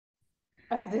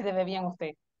Así se ve bien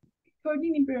usted.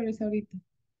 Coordinating progress ahorita.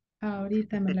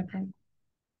 Ahorita me la pongo.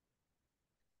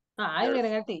 Ay, You're,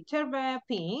 miren el teacher, ve,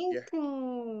 pink.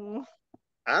 yeah.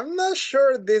 I'm not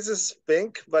sure this is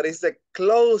pink, but it's the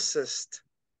closest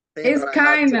thing It's that I have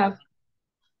kind to. of.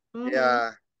 Ujú.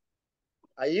 Yeah,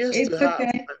 I used to It's have,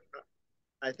 okay.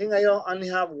 I think I only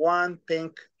have one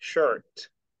pink shirt,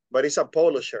 but it's a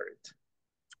polo shirt.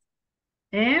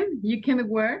 And you can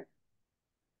wear.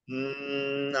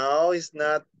 No, it's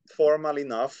not formal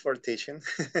enough for teaching.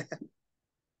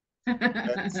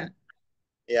 But,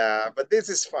 yeah, but this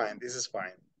is fine. This is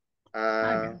fine.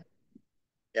 Okay.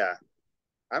 Yeah,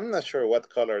 I'm not sure what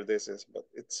color this is, but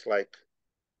it's like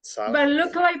But salmon.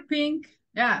 look like pink.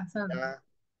 Yeah. So Yeah.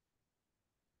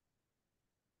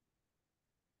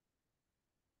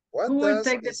 What who will does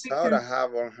take the Isaura picture?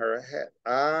 have on her head?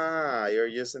 Ah, you're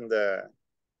using the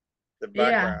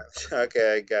Yeah. background.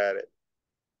 Okay, I got it.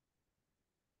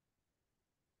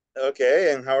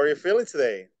 Okay, and how are you feeling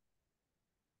today?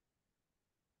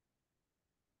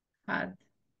 Hot.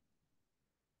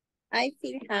 I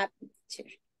feel happy, teacher.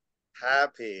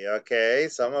 Happy. Okay,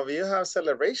 some of you have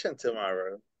celebration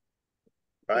tomorrow,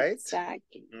 right?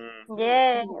 Exactly.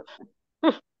 Yeah.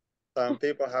 Some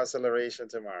people have celebration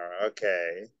tomorrow.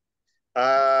 Okay.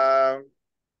 Um,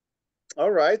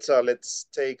 all right, so let's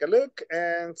take a look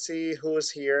and see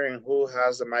who's here and who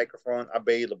has the microphone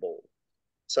available.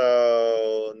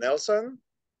 So, Nelson,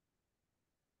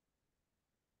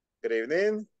 good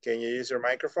evening. Can you use your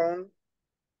microphone?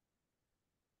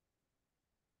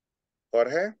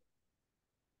 Jorge?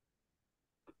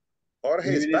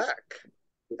 Jorge is back.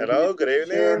 Hello, good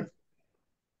evening.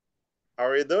 How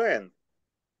are you doing?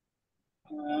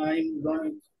 I'm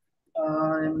going.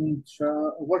 I'm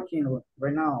working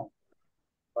right now,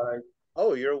 but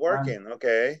Oh, you're I'm working.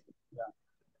 Okay, yeah.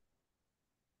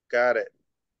 got it.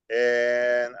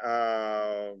 And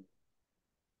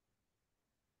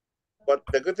but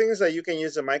the good thing is that you can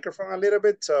use the microphone a little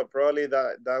bit, so probably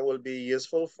that will be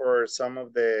useful for some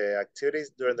of the activities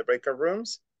during the breakout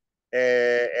rooms.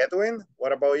 Edwin,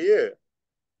 what about you?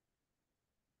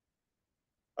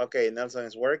 Okay, Nelson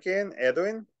is working.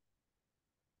 Edwin,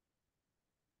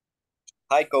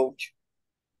 Hi, coach.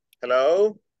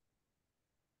 hello.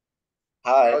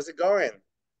 Hi. How's it going?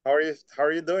 How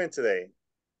are you doing today?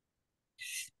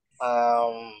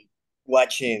 Um,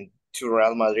 Watching to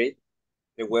Real Madrid,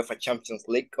 the UEFA Champions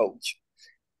League, coach.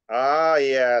 Ah,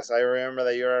 yes, I remember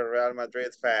that you're a Real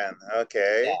Madrid fan.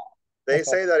 Okay. They Yeah.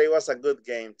 say that it was a good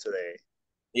game today.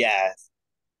 Yes.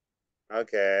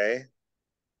 Okay.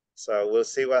 So we'll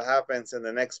see what happens in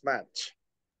the next match.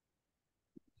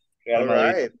 Real All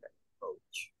Madrid, right.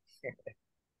 coach.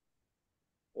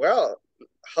 Well,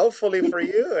 hopefully for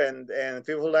you and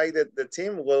people who like the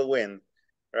team will win.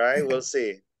 Right? We'll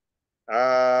see.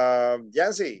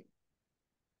 Yancy,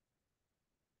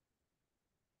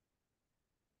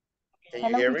 can you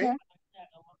Hello, hear me? teacher.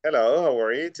 Hello, how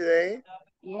are you today?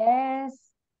 Yes.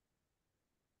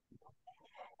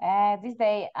 This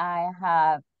day I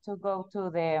have to go to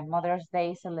the Mother's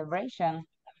Day celebration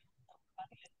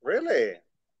Really?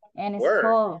 in Where?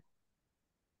 school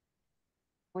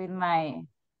with my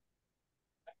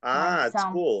Ah, at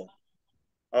son. school.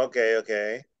 Okay,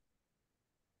 okay.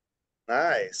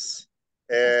 Nice.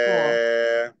 School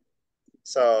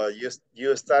So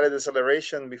you started the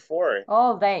celebration before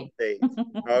all day. date.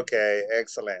 Okay,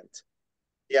 excellent.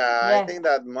 Yeah, I Yes. think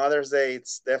that Mother's Day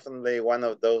it's definitely one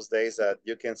of those days that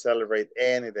you can celebrate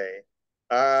any day.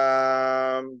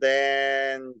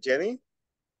 Then Jenny,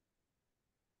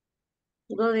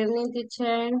 Good evening,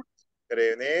 teacher. good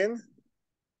evening.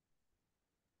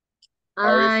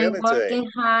 How are you I'm feeling today? working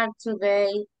hard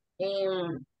today.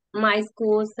 In my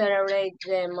school celebrate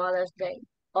the Mother's Day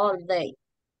all day.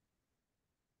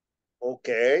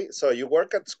 Okay, so you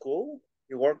work at school?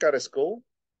 You work at a school?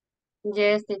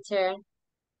 Yes, teacher.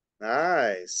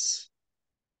 Nice.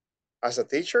 As a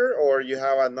teacher or you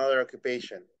have another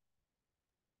occupation?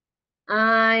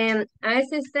 I am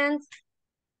assistant.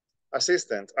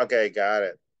 Assistant. Okay, got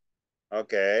it.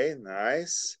 Okay,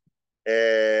 nice.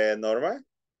 Norma?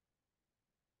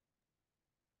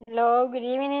 Hello, good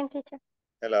evening, teacher.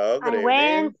 Hello, good I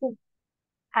evening. went to,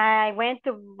 I went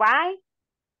to buy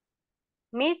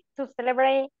meat to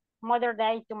celebrate Mother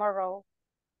Day tomorrow.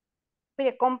 Fui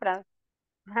de compras.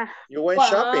 You went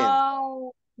shopping.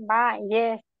 Wow. Bye,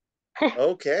 yes.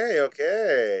 Okay,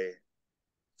 okay.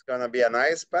 It's gonna be a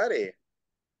nice party.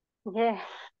 Yes.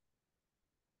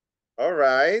 All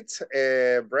right.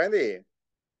 Brandy,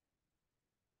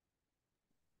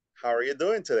 how are you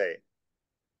doing today?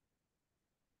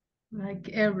 Like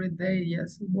every day,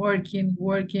 yes. Working,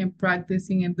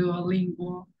 practicing in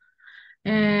Duolingo.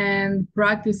 And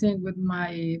practicing with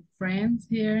my friends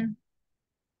here.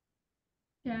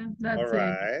 Yeah, All that's it.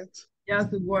 right.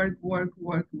 Just work, work,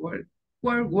 work, work,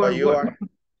 work, But work, you work.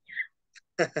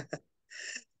 are,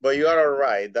 but you are all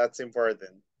right. That's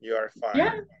important. You are fine.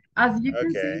 Yeah, as you can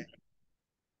Okay.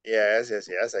 see. Yes, yes,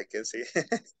 yes, I can see.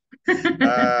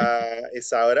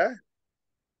 Isaura?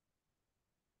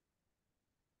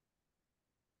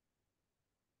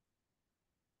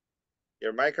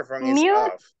 Your microphone is Mute,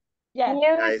 off. Yeah,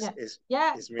 mute.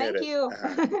 yeah, It's thank muted. you.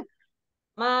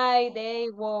 My day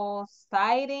was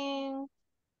exciting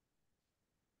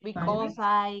because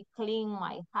I clean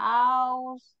my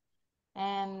house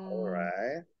All and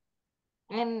right.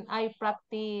 I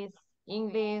practice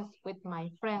English with my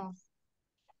friends.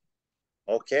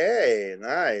 Okay,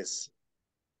 nice.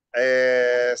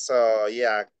 So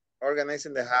yeah,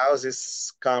 organizing the house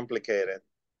is complicated.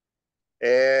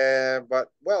 But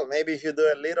well, maybe if you do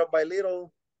it little by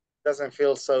little, doesn't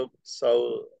feel so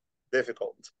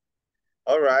difficult.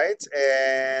 All right,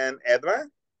 and Edma,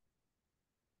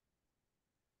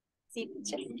 Sí,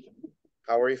 teacher.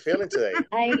 how are you feeling today?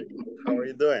 I How are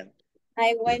you doing?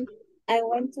 I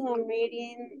went to a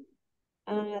meeting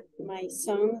at my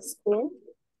son's school.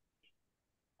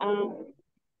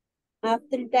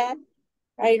 After that,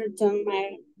 I returned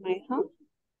my home.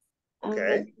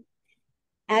 Okay.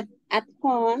 At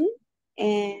home,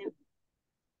 and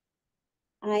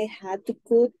I had to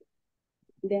cook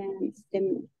the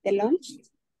lunch.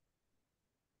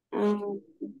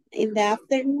 In the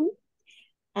afternoon,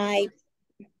 I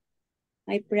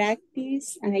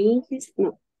practice English.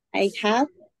 No, I have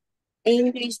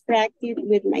English practice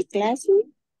with my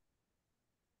classroom.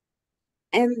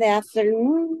 In the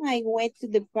afternoon, I went to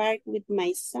the park with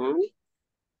my son.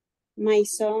 My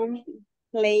son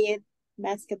played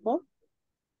basketball.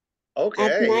 At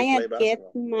Okay, you night, I play get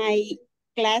basketball. my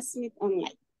classmate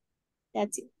online.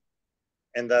 That's it.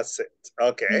 And that's it.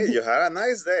 Okay, you had a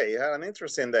nice day. You had an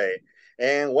interesting day.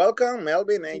 And welcome,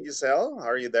 Melvin and Giselle. How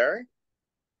are you there?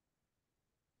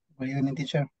 Good evening,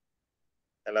 teacher.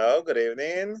 Hello, good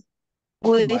evening.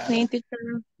 Good Well, evening,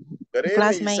 teacher, Good evening,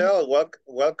 classmate. Giselle.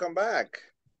 Welcome back.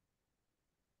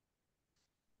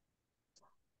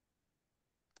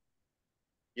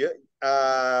 You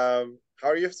how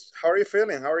are you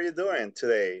feeling? How are you doing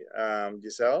today,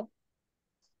 Giselle?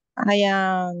 I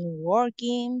am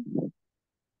working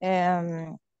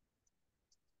and,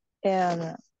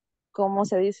 ¿cómo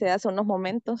se dice? Hace unos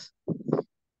momentos.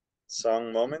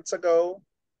 Some moments ago.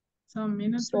 Some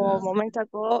minutes So, ago. moments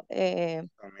ago,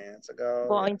 Some minutes ago.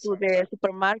 going Yeah, to the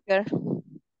supermarket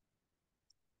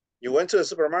you went to the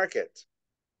supermarket.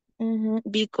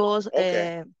 because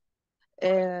Okay.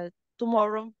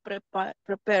 tomorrow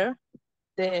prepare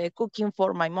the cooking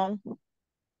for my mom.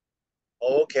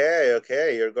 Okay,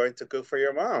 okay. You're going to cook for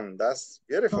your mom. That's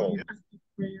beautiful.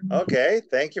 Okay,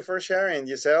 thank you for sharing,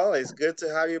 Giselle. It's good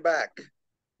to have you back.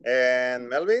 And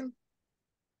Melvin,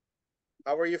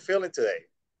 how are you feeling today?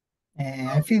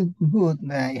 I feel good.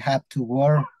 I have to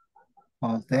work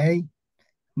all day,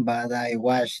 but I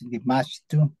watch the match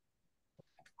too.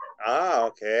 Ah,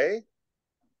 okay.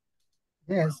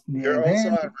 Yes, You're also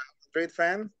a Real Madrid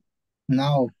fan?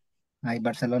 no, I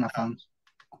Barcelona fan.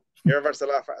 You're a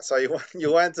Barcelona fan. So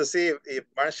you want to see if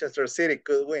Manchester City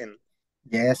could win?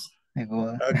 Yes, I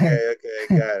go. Okay, okay,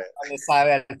 got it. No le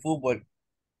sabe al fútbol.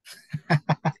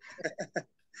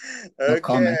 No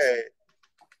comments. Okay.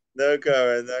 No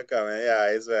comment, no comment. Yeah,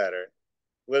 it's better.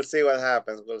 We'll see what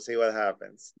happens. We'll see what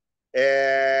happens.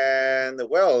 And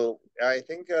well, I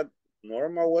think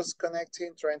Norma was trying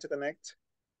to connect.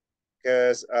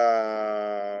 Because,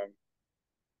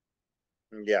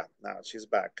 yeah, now she's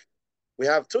back. We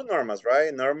have two Normas,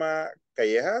 right? Norma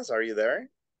Callejas, are you there?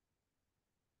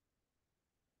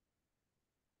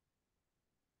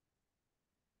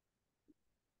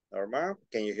 Norma,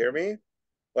 can you hear me?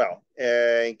 Well,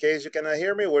 in case you cannot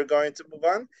hear me, we're going to move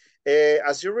on.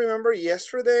 As you remember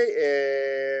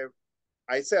yesterday,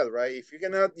 I said, right, if you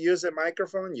cannot use the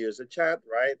microphone, use the chat,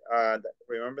 right?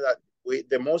 Remember that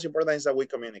the most important is that we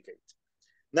communicate.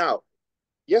 Now,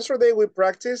 yesterday we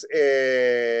practiced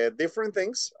different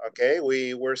things, okay?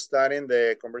 We were studying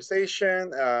the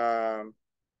conversation.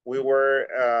 We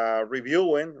were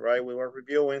reviewing, right? We were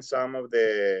reviewing some of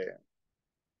the,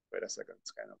 wait a second,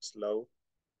 it's kind of slow.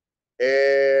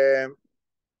 The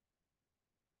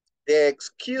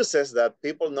excuses that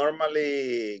people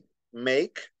normally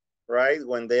make, right?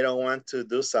 When they don't want to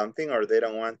do something or they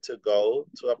don't want to go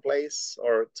to a place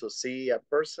or to see a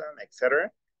person, etc.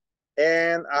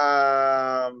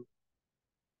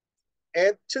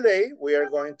 And today we are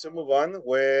going to move on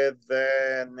with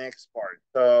the next part.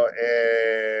 So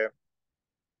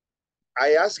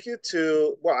I asked you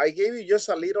to, well, I gave you just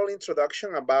a little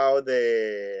introduction about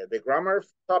the grammar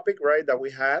topic, right, that we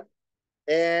had,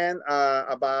 and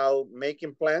about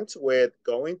making plans with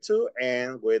going to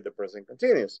and with the present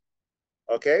continuous.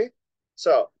 Okay,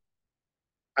 so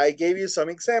I gave you some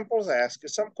examples, I asked you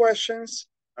some questions,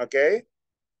 okay,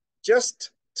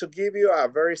 just to give you a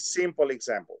very simple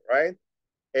example, right?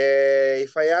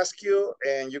 If I ask you,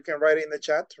 and you can write it in the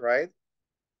chat, right?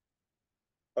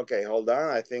 Okay, hold on.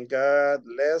 I think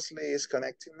Leslie is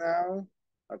connecting now.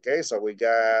 Okay, so we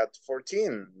got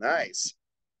 14. Nice.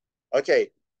 Okay,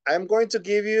 I'm going to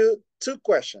give you 2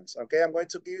 questions. Okay, I'm going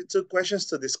to give you 2 questions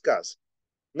to discuss.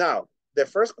 Now, the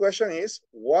first question is,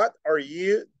 what are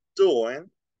you doing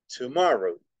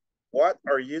tomorrow? What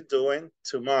are you doing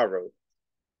tomorrow?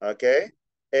 Okay,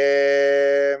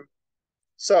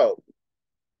 so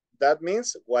that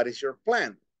means, what is your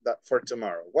plan for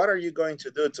tomorrow? What are you going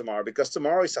to do tomorrow? Because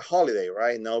tomorrow is a holiday,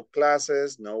 right? No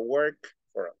classes, no work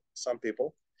for some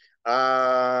people.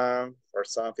 For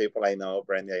some people, I know,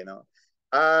 Brandy, I know.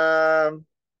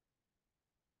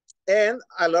 And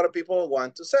a lot of people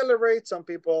want to celebrate. Some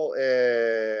people,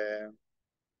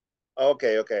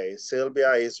 okay.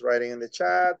 Sylvia is writing in the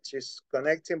chat. She's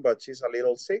connecting, but she's a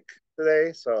little sick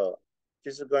today. So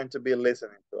she's going to be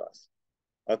listening to us.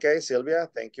 Okay, Sylvia,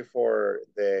 thank you for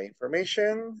the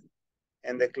information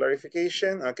and the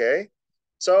clarification. Okay,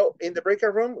 so in the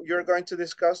breakout room, you're going to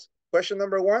discuss question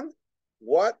number 1.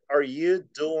 What are you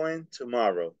doing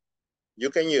tomorrow? You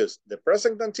can use the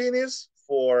present continuous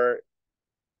for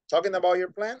talking about your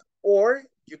plan, or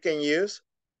you can use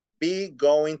be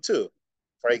going to.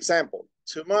 For example,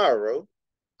 tomorrow,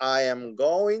 I am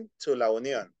going to La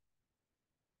Unión.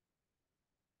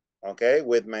 Okay,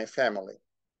 with my family.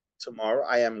 Tomorrow,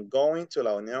 I am going to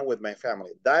La Unión with my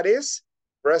family. That is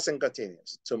present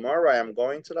continuous. Tomorrow, I am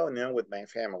going to La Unión with my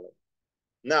family.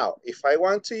 Now, if I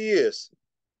want to use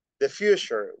the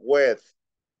future with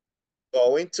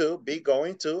going to, be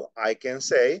going to, I can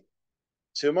say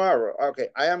tomorrow. Okay,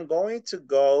 I am going to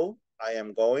go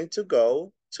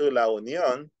to La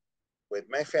Unión with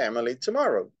my family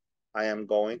tomorrow. I am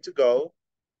going to go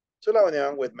to La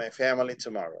Unión with my family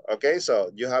tomorrow. Okay,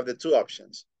 so you have the 2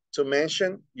 options to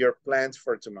mention your plans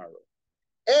for tomorrow.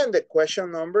 And the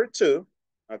question number 2,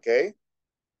 okay,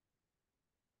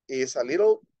 is a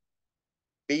little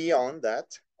beyond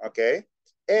that, okay?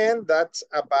 And that's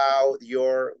about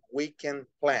your weekend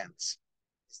plans.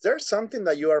 Is there something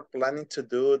that you are planning to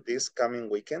do this coming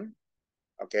weekend?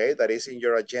 Okay, that is in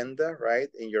your agenda, right?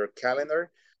 In your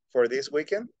calendar for this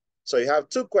weekend. So you have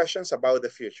 2 questions about the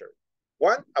future.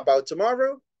 1, about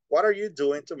tomorrow. What are you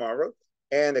doing tomorrow?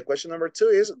 And the question number 2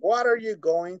 is, what are you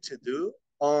going to do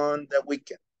on the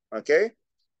weekend? Okay,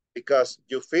 because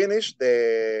we finished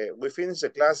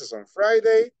the classes on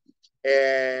Friday,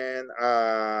 and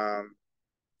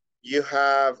you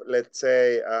have, let's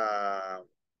say, a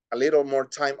little more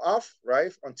time off,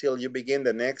 right? Until you begin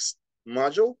the next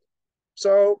module.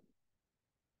 So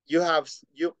you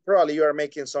are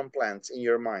making some plans in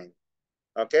your mind.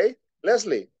 Okay,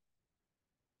 Leslie,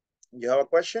 you have a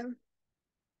question?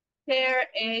 Here,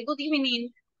 good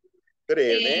evening. Good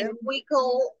evening. We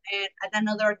go at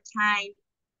another time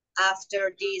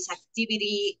after this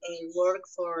activity work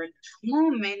for a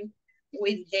moment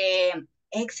with the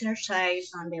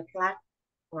exercise on the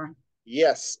platform.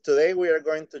 Yes, today we are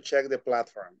going to check the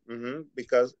platform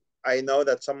because I know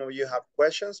that some of you have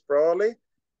questions probably.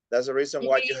 That's the reason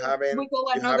why you haven't. We go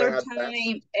another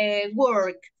time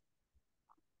work.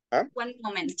 Huh? One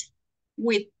moment.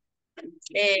 With,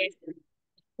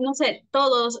 no sé,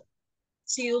 todos,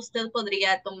 si usted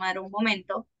podría tomar un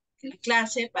momento en la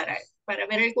clase para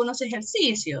ver algunos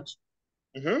ejercicios.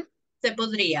 Se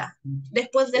podría.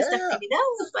 Después de esta actividad,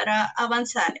 para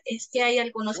avanzar, es que hay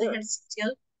algunos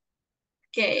ejercicios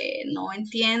que no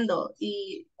entiendo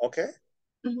y... Okay.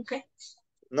 Okay.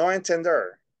 No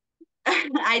entender.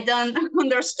 I don't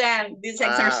understand this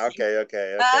exercise.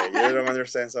 Okay. You don't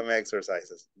understand some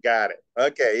exercises. Got it.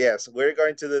 Okay, yes, we're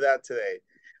going to do that today.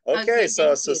 Okay,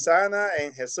 so Susana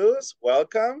and Jesus,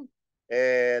 welcome.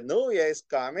 Nubia is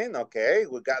coming. Okay,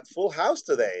 we got full house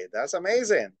today. That's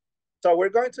amazing. So we're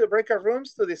going to the breakout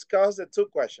rooms to discuss the 2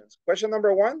 questions. Question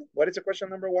number 1. What is the question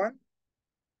number 1?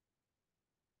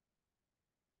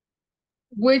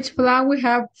 Which plan we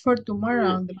have for tomorrow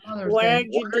on the Mother's What Day? are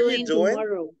you doing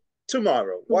tomorrow?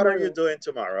 Tomorrow. What are you doing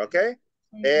tomorrow? Okay.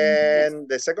 And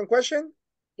the second question?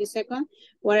 The second,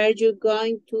 what are you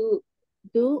going to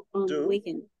do on the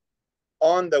weekend?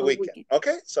 On the weekend.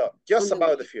 Okay, so just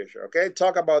about the future. Okay,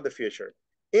 talk about the future.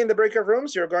 In the breakout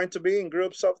rooms, you're going to be in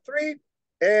groups of 3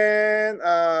 and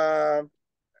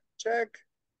check.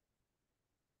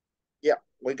 Yeah,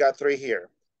 we got 3 here.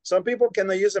 Some people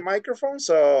cannot use the microphone,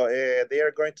 so they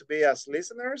are going to be as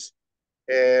listeners.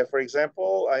 For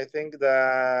example, I think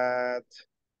that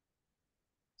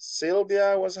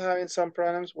Sylvia was having some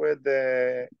problems with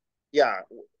the, yeah,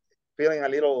 feeling a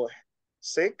little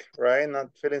sick, right?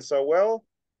 Not feeling so well.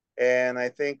 And I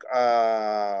think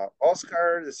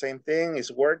Oscar, the same thing,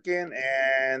 is working,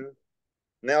 and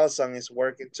Nelson is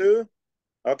working too.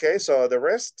 Okay, so the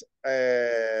rest,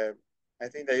 I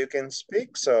think that you can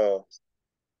speak. So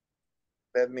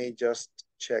let me just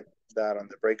check that on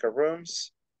the breakout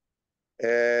rooms.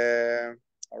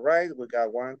 All right, we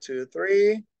got 1, 2,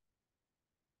 3.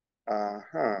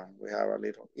 We have a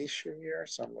little issue here,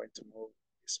 so I'm going to move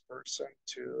this person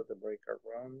to the breakout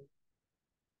room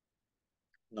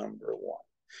number 1.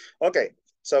 Okay,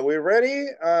 so we're ready.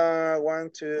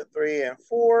 1, 2, 3, and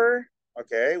 4.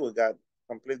 Okay, we got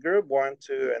complete group 1,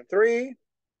 2, and 3.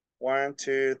 1,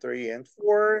 2, 3, and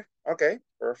 4. Okay,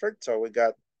 perfect. So we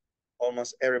got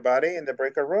almost everybody in the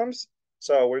breakout rooms.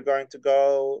 So we're going to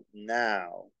go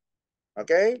now.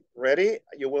 Okay, ready?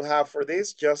 You will have for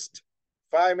this just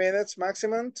 5 minutes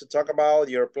maximum to talk about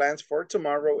your plans for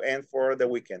tomorrow and for the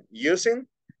weekend using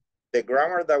the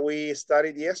grammar that we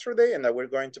studied yesterday and that we're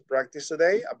going to practice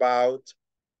today about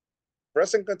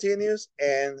present continuous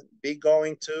and be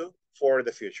going to for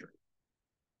the future.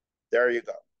 There you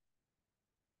go.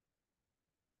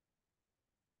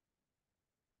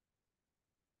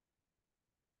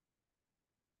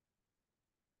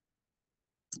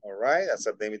 All right,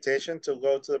 accept the invitation to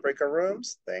go to the breakout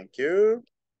rooms. Thank you.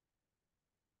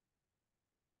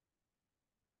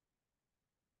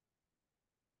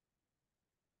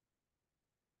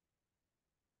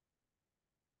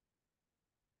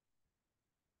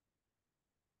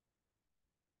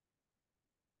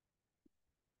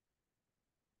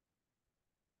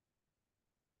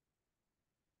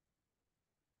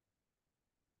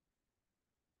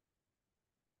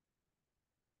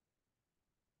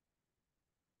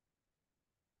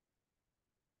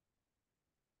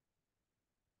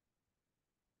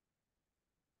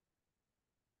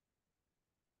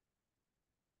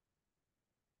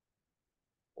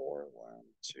 Four, 1,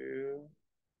 2,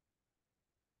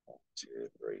 1, 2,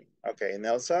 3. Okay,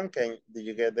 Nelson, did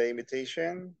you get the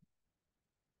invitation?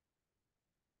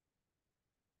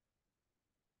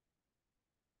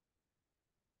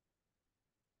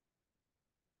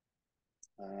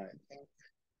 I think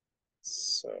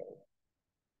so.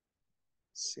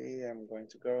 See, I'm going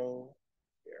to go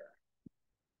here.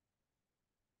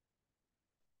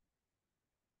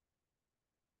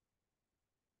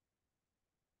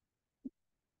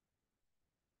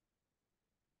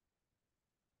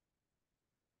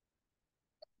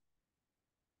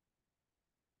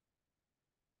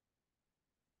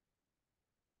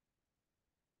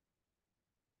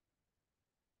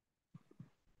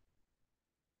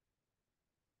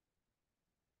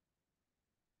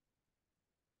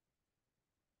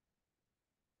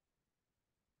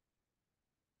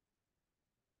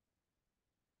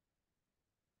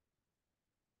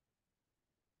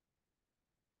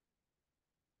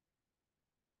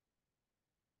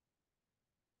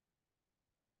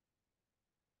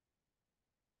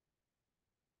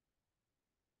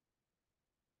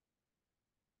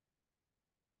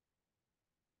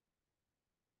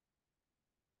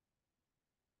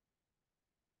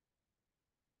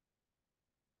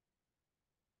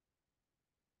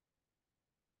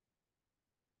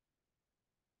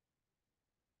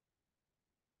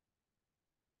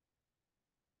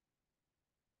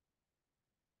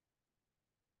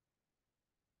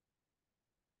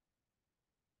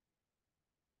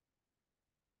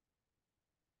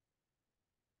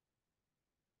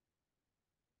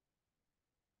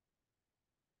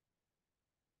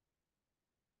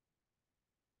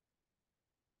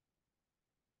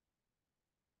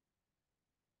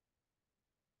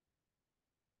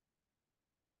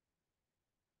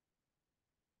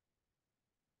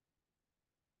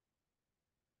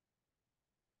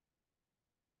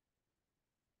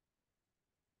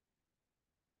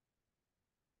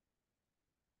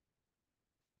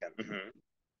 Mm-hmm.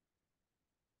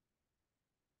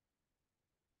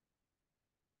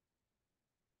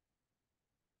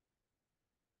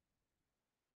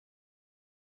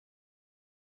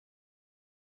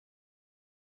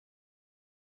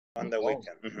 On the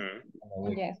weekend.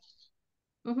 Mm-hmm. Yes.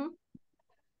 Mm-hmm.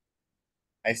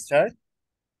 I start?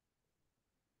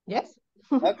 Yes.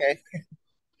 Okay.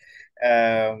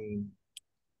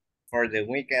 For the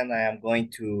weekend, I am going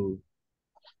to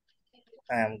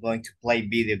play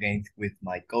video games with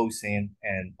my cousin,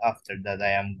 and after that,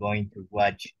 I am going to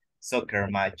watch soccer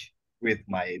match with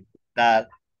my dad.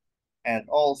 And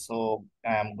also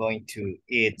I'm going to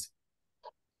eat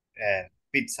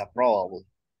pizza probably.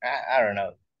 I don't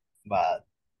know, but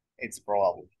it's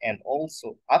probable. And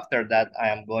also after that, I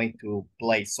am going to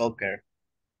play soccer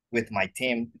with my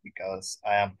team because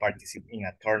I am participating in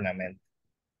a tournament.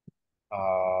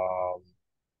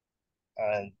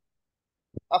 And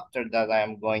after that, I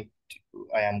am going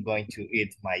to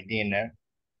eat my dinner,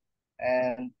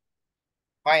 and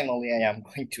finally, I am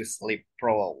going to sleep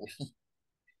probably.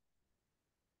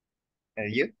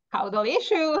 And you? How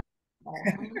delicious!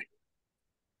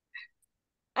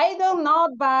 I don't know,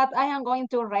 but I am going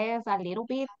to rest a little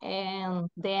bit, and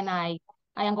then I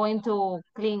am going to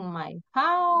clean my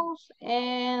house,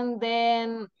 and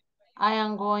then I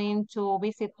am going to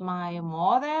visit my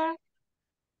mother.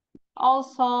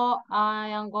 Also, I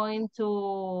am going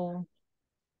to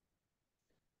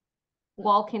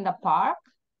walk in the park.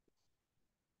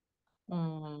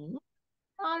 Only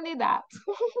that.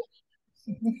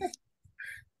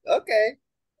 Okay.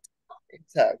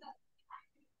 It's a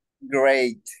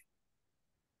great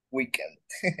weekend.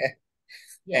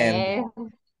 Yeah.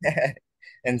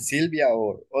 And Sylvia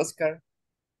or Oscar?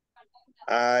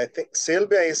 I think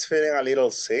Sylvia is feeling a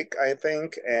little sick, I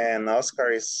think, and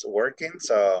Oscar is working,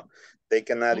 so they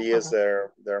cannot use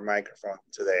their microphone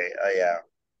today. Yeah.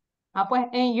 Pues,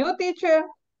 and you, teacher,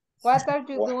 what are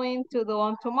you doing to do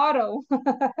on tomorrow?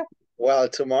 Well,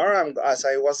 tomorrow, as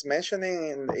I was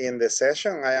mentioning in the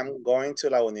session, I am going to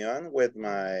La Union with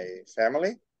my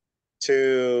family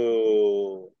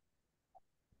to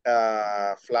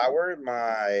flower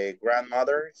my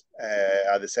grandmother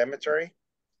at the cemetery,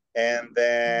 and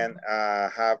then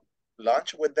have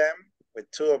lunch with them, with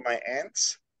two of my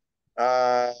aunts.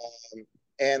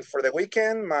 And for the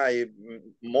weekend, my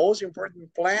most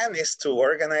important plan is to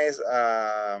organize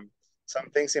some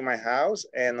things in my house,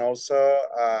 and also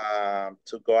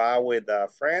to go out with a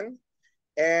friend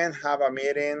and have a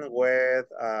meeting with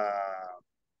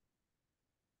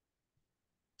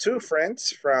two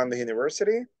friends from the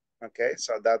university. Okay,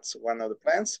 so that's one of the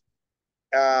plans.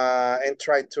 And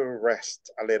try to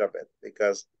rest a little bit,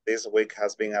 because this week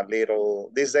has been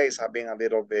these days have been a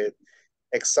little bit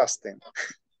exhausting.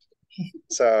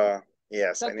 So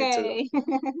yes, I need to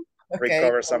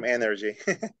recover some energy.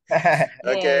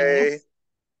 Okay. Yes.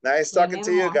 Nice talking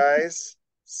to you guys.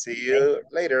 See you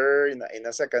later in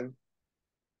a second.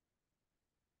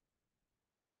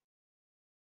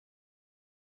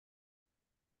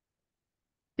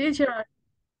 Teacher,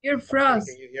 you're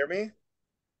frozen. Can you hear me?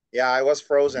 Yeah, I was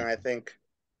frozen, I think.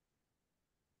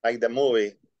 Like the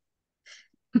movie.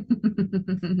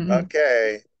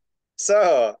 Okay.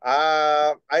 So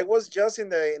I was just in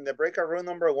the breakout room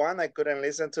number 1. I couldn't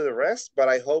listen to the rest, but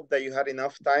I hope that you had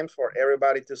enough time for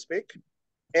everybody to speak.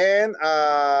 And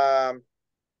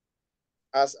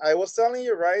as I was telling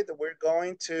you, right, we're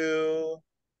going to,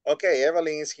 okay,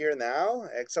 Evelyn is here now.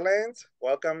 Excellent.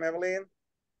 Welcome, Evelyn.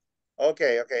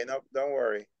 Okay, no, don't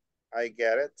worry. I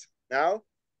get it. Now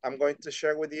I'm going to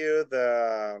share with you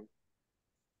the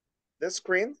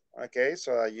screen, okay,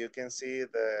 so that you can see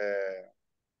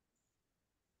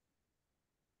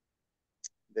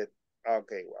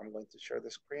okay, I'm going to share the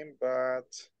screen,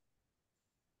 but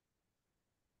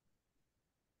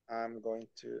I'm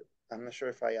not sure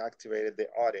if I activated the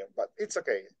audio, but it's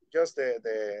okay. Just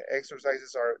the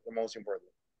exercises are the most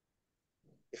important.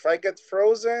 If I get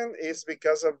frozen, it's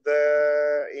because of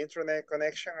the internet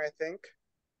connection, I think.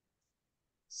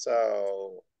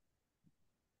 So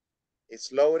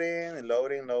it's loading.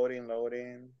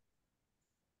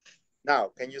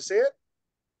 Now, can you see it?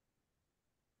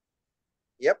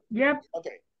 Yep.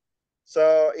 Okay.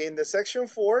 So in the section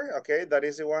 4, okay, that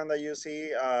is the one that you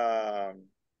see, well,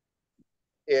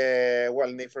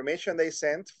 the information they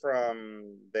sent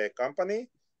from the company,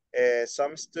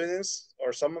 some students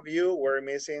or some of you were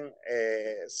missing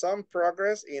some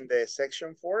progress in the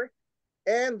section 4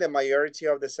 and the majority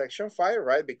of the section 5,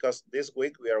 right? Because this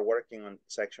week we are working on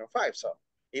section 5. So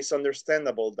it's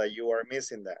understandable that you are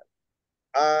missing that.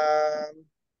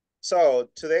 So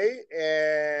today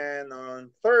and on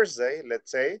Thursday,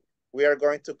 let's say, we are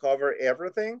going to cover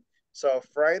everything. So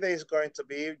Friday is going to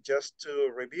be just to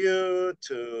review,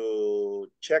 to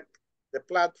check the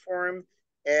platform,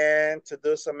 and to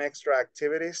do some extra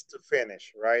activities to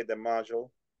finish, right? The module,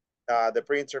 the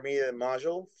pre-intermediate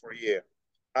module for you.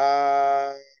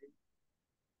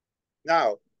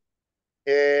 Now,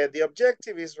 the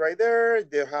objective is right there.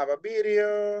 They have a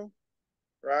video,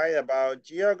 right, about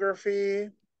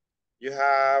geography. You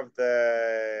have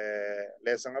the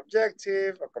lesson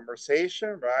objective, a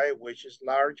conversation, right, which is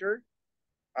larger.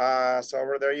 So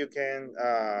over there you can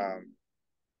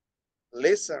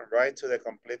listen, right, to the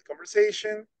complete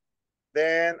conversation.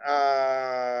 Then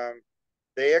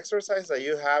the exercise that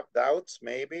you have doubts,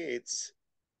 maybe it's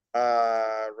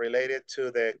related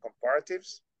to the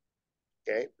comparatives.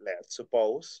 Okay, let's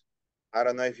suppose. I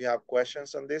don't know if you have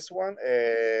questions on this one.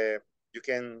 You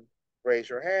can raise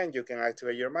your hand, you can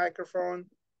activate your microphone.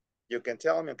 You can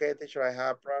tell me, okay, teacher, I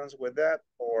have problems with that,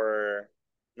 or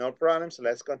no problems.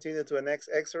 Let's continue to the next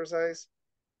exercise.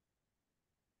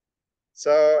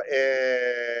 So,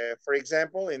 for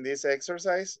example, in this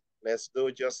exercise, let's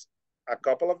do just a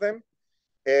couple of them.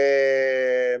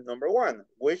 Number one,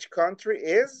 which country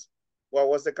is, what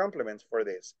was the complement for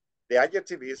this? The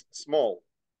adjective is small.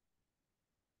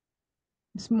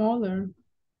 Smaller.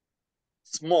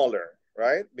 Smaller,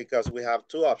 right? Because we have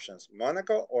two options,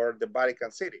 Monaco or the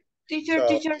Vatican City.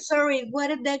 Teacher, sorry,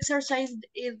 what exercise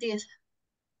is this?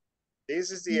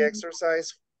 This is the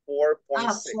exercise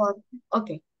 4.6. 4.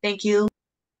 Okay, thank you.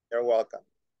 You're welcome.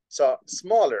 So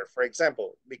smaller, for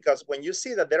example, because when you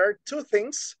see that there are two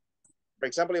things, for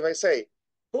example, if I say,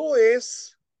 who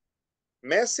is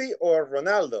Messi or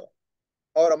Ronaldo?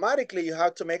 Automatically, you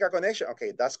have to make a connection.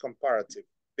 Okay, that's comparative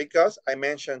because I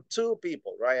mentioned two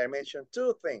people, right? I mentioned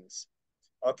two things.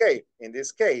 Okay, in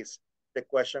this case, the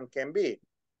question can be,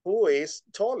 who is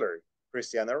taller,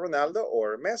 Cristiano Ronaldo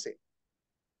or Messi?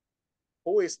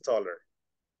 Who is taller?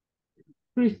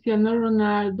 Cristiano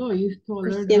Ronaldo is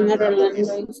taller Cristiano than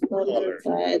Ronaldo is taller,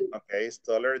 but okay, is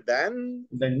taller than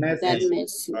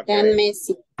Messi. Okay. Than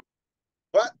Messi.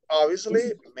 But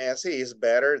obviously, Messi is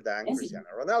better than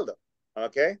Cristiano Ronaldo.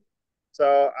 Okay,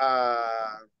 so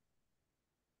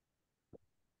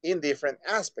in different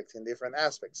aspects.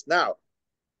 Now,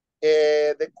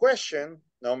 the question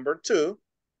number 2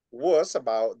 was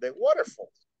about the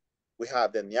waterfalls. We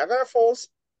have the Niagara Falls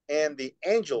and the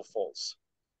Angel Falls.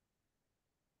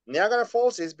 Niagara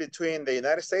Falls is between the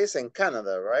United States and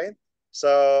Canada, right?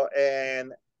 So,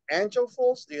 and Angel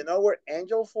Falls, do you know where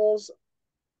Angel Falls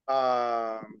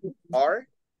are?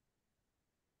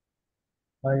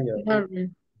 Higher.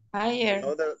 You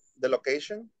know the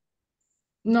location?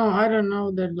 No, I don't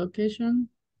know the location.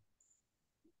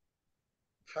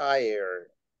 Higher.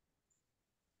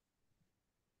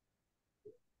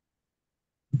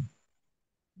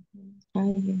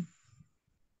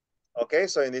 Okay,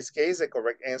 so in this case, the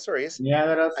correct answer is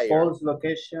Niagara higher. Falls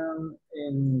location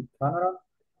in Canada.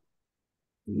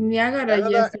 Niagara,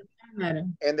 yes, in Canada.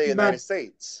 And the United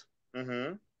States.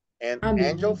 And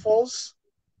Angel Falls?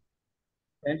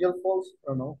 Angel Falls,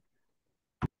 or no?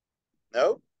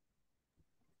 No?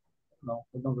 No,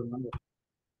 I don't remember.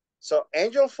 So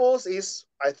Angel Falls is,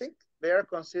 I think they are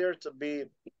considered to be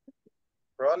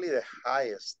probably the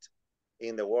highest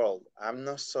in the world. I'm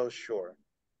not so sure.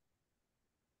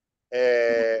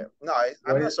 No,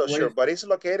 I'm not so sure, but it's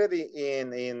located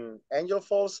in Angel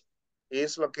Falls.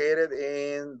 It's located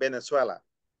in Venezuela,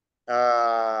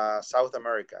 South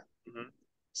America.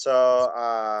 So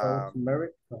South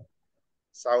America.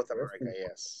 South America,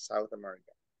 yes, South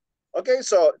America. Okay,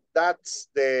 so that's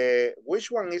the, which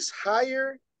one is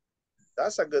higher?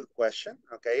 That's a good question,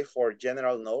 okay, for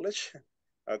general knowledge.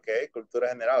 Okay, cultura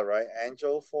general, right?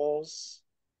 Angel Falls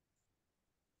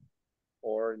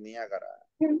or Niagara?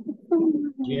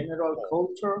 General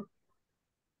culture.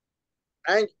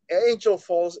 And Angel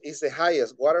Falls is the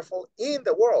highest waterfall in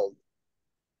the world.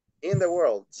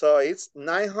 So it's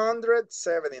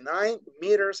 979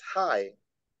 meters high.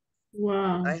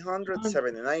 Wow.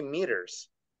 979 meters,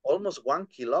 almost 1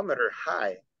 kilometer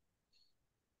high.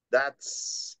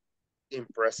 That's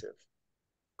impressive.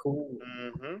 Cool.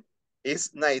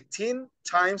 It's 19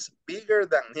 times bigger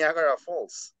than Niagara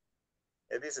Falls.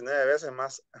 Es 19 veces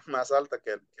más alta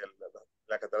que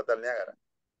la catarata del Niágara.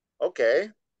 Okay.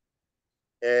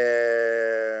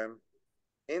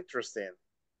 Interesting.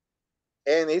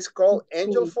 And it's called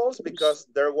Angel Falls because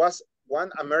there was one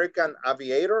American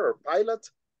aviator or pilot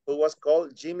who was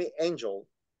called Jimmy Angel,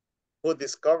 who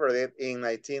discovered it in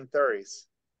 1930s.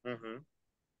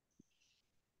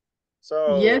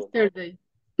 So yesterday.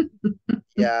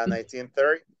 Yeah,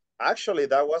 1930. Actually,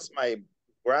 that was my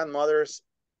grandmother's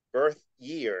birth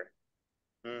year.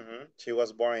 She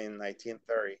was born in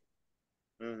 1930.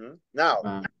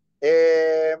 Now,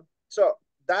 so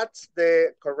that's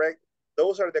the correct,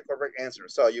 those are the correct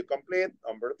answers. So you complete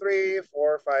number 3,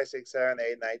 4, 5, 6, 7,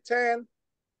 8, 9, 10.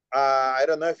 I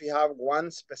don't know if you have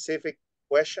one specific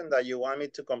question that you want me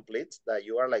to complete that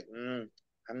you are like,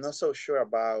 I'm not so sure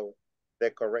about the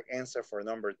correct answer for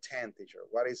number 10, teacher.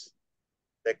 What is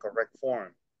the correct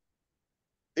form?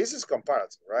 This is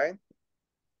comparative, right?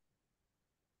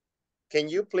 Can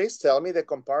you please tell me the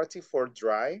comparative for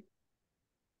dry?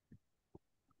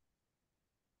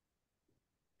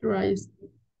 Dry.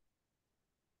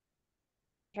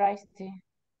 Dry.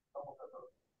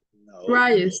 No.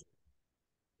 Driest.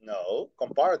 No.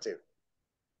 Comparative.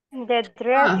 The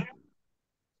dress.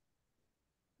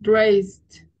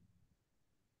 Driest.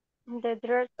 The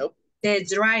dress. Nope. The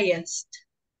driest.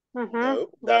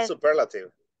 Nope. That's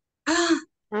superlative.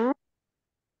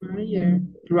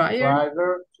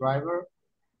 Driver.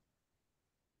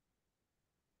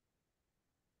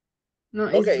 No,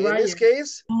 it's okay, dryer. in this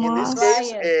case,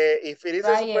 if it is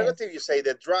a superlative, you say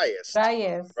the driest,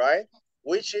 right?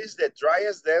 Which is the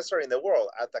driest desert in the world,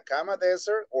 Atacama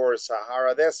Desert or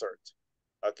Sahara Desert.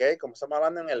 Okay, como estamos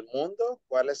hablando en el mundo,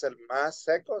 ¿cuál es el más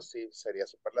seco? Sí, sería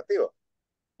superlativo.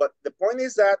 But the point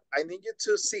is that I need you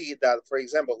to see that, for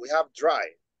example, we have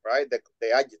dry, right? The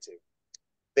adjective.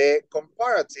 The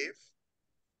comparative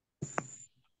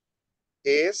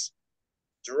is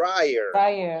drier.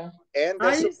 And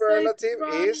the superlative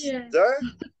is the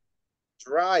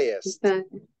driest.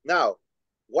 Now,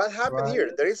 what happened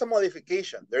here? There is a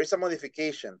modification.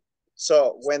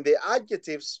 So when the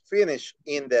adjectives finish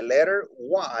in the letter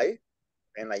Y,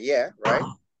 and a yeah, right?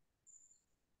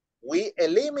 We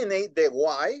eliminate the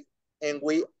Y and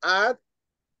we add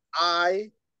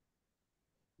I-E-R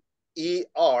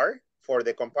for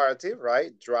the comparative,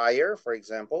 right? Drier, for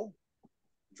example,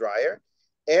 drier.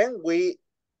 And we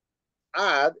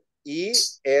add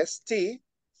EST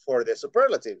for the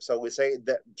superlative. So we say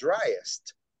the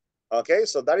driest. Okay,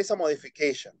 so that is a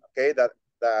modification, okay, that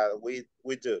we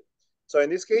do. So in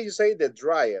this case, you say the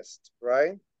driest,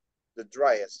 right? The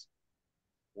driest.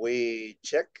 We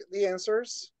check the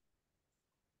answers.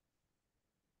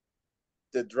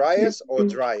 The driest or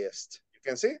driest. You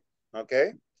can see,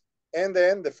 okay? And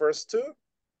then the first two,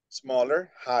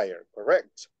 smaller, higher,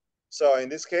 correct? So in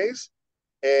this case,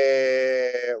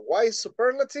 why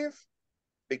superlative?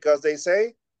 Because they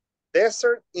say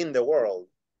desert in the world,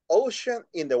 ocean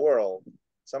in the world.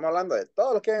 Estamos hablando de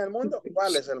todo lo que hay en el mundo.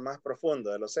 ¿Cuál es el más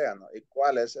profundo del océano? ¿Y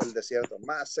cuál es el desierto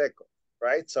más seco?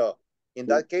 Right? So in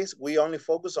that case, we only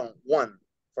focus on one.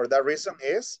 For that reason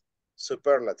is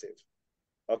superlative.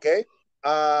 Okay?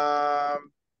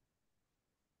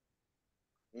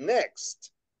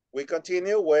 Next, we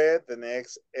continue with the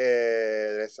next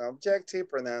lesson objective,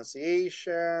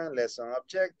 pronunciation, lesson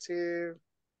objective,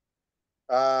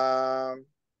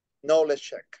 knowledge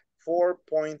check,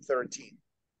 4.13.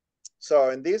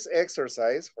 So in this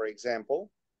exercise, for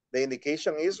example, the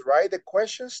indication is write the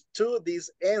questions to these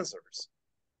answers.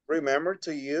 Remember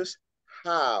to use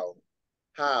how.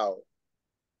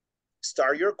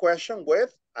 Start your question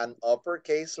with an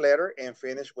uppercase letter and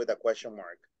finish with a question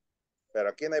mark. Pero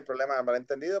aquí no hay problema de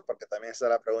malentendido porque también está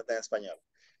la pregunta en español.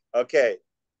 Okay,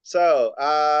 so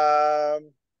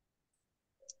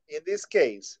in this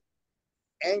case,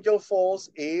 Angel Falls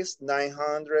is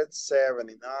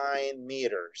 979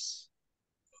 meters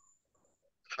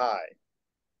high.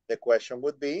 The question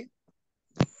would be,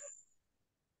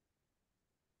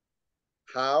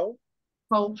 how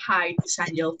high is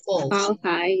Angel Falls? How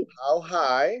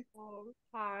high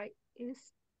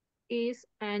is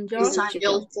Angel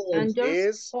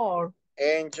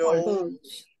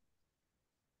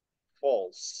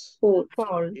Falls?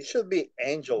 It should be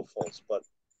Angel Falls, but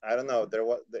I don't know.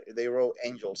 They wrote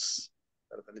angels.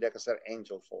 Pero tendría que ser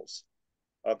Angel Falls.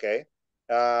 Okay.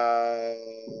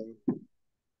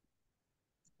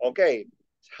 Okay.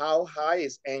 How high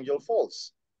is Angel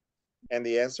Falls? And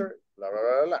the answer, blah, blah,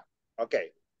 blah, blah.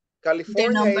 Okay.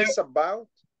 California is about,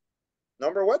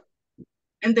 number what?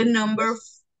 And the number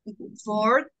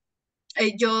 4.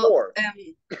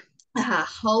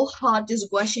 How hot is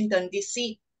Washington,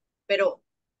 D.C.? Pero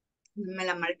me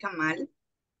la marca mal.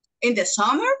 In the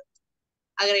summer?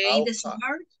 Agregué in the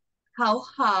summer. How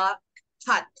hot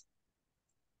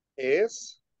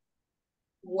is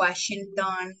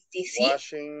Washington, D.C.?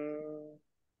 Washington,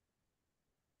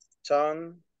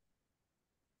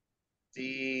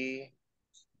 D.C.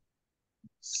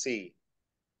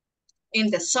 In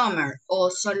the summer, o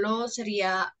solo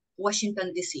sería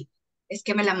Washington, D.C. Es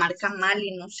que me la marca mal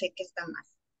y no sé qué está mal.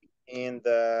 In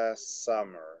the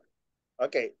summer.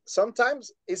 Okay,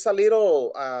 sometimes it's a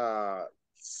little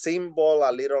symbol,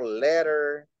 a little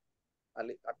letter, a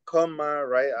comma,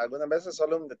 right? Algunas veces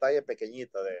solo un detalle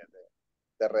pequeñito de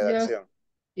redacción.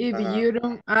 If you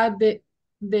don't add the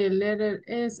letter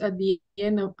S at the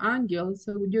end of Angel,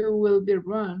 so you will be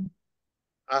wrong.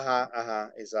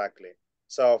 Exactly.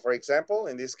 So, for example,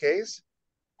 in this case,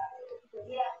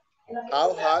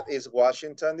 how hot is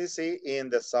Washington, D.C. in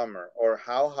the summer? Or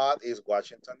how hot is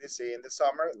Washington, D.C. in the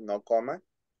summer? No comma.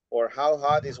 Or how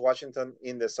hot is Washington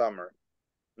in the summer?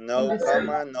 No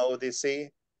comma, no D.C.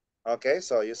 Okay,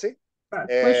 so you see?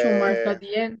 Question mark at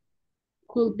the end.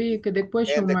 Could be the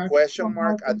question And the mark. question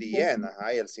mark at the end.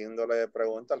 Ajá, y el signo de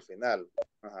pregunta al final.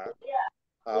 Ajá.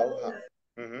 How.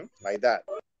 Like that.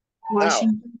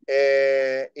 Washington.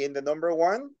 Now, in the number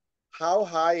 1, how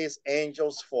high is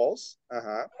Angel's Falls?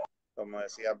 Ajá. Como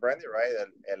decía Brandy, right?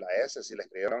 La S, si le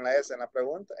escribieron la S en la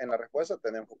pregunta, en la respuesta,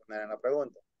 tenemos que poner en la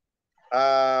pregunta.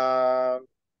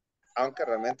 Aunque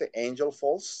realmente Angel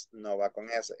Falls no va con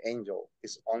S. Angel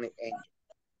is only Angel.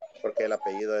 Porque el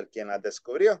apellido del quien la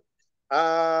descubrió.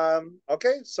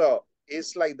 Okay, so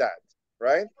it's like that,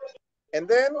 right? And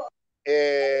then,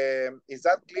 is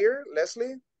that clear,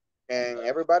 Leslie and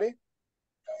everybody?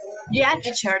 Yeah,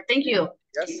 teacher, thank you.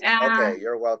 Yes, okay,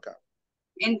 you're welcome.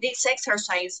 In this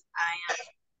exercise,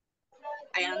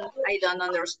 I don't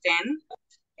understand.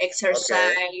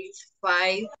 Exercise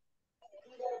 5.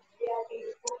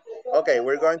 Okay,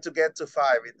 we're going to get to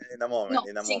 5 in a moment. No,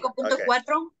 in a moment. 5.4. Okay.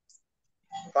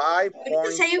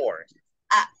 5.4.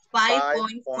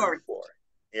 5.4.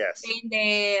 Yes. In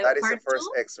the that is part the first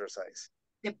 2, exercise.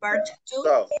 the part 2.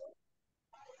 So,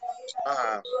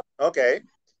 okay.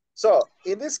 So,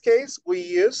 in this case, we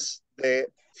use the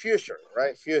future,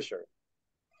 right? Future.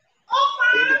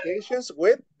 Indications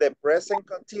with the present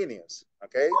continuous,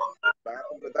 okay? Van a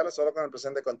completarlo solo con el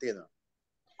presente continuo.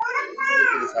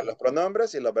 Y utilizar los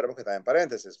pronombres y los verbos que están en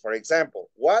paréntesis. For example,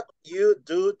 what you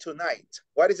do tonight.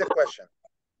 What is the question?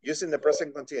 Using the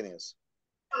present continuous.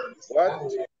 What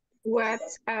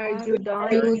are you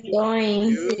doing?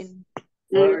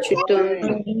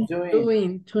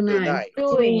 Doing tonight.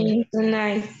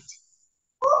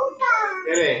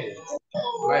 Okay,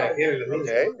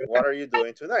 what are you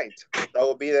doing tonight? That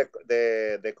would be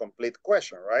the complete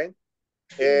question, right?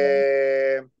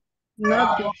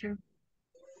 No, teacher.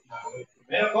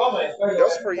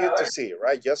 Just for you to see,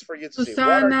 right? Just for you to see.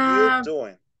 What are you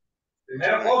doing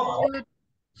tonight?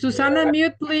 Susana,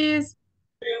 mute, please.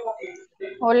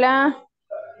 Hola.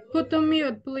 Put on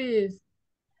mute, please.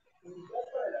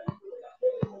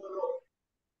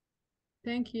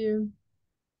 Thank you.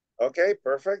 Okay,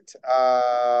 perfect.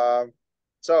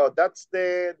 So that's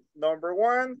the number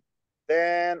 1.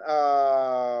 Then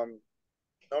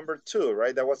number 2,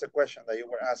 right? That was the question that you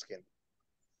were asking.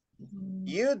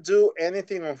 You do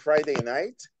anything on Friday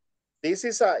night? This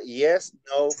is a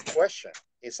yes/no question.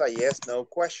 It's a yes/no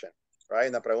question, right?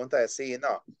 Una pregunta de sí y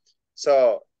no.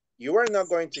 So you are not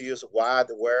going to use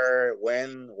what, where,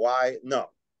 when, why.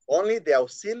 No, only the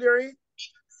auxiliary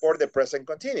for the present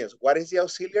continuous. What is the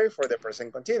auxiliary for the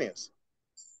present continuous?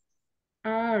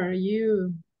 Are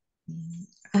you?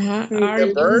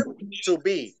 The verb to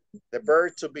be. The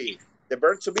verb to be. The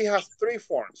verb to be has 3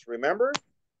 forms, remember?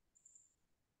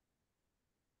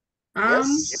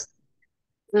 Yes.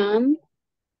 We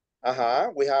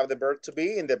have the verb to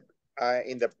be in the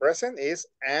present is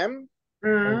am,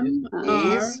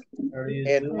 is,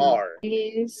 and are.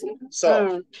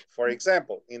 So, for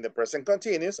example, in the present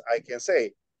continuous, I can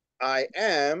say, I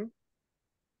am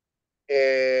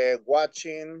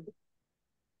watching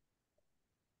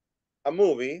a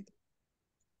movie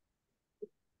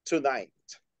tonight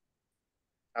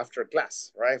after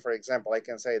class, right? For example, I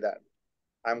can say that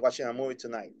I'm watching a movie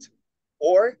tonight.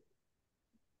 Or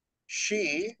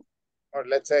she, or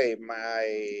let's say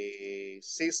my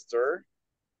sister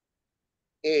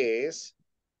is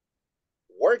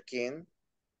working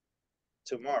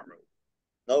tomorrow.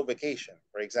 No vacation,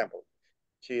 for example.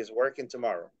 She is working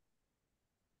tomorrow.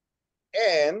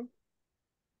 And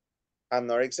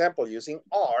another example using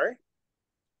are,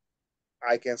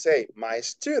 I can say my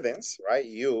students, right?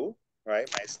 You, right?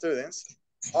 My students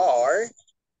are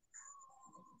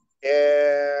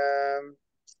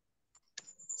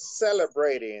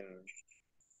celebrating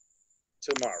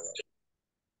tomorrow.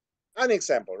 An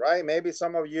example, right? Maybe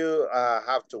some of you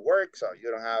have to work, so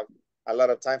you don't have a lot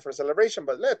of time for celebration,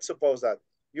 but let's suppose that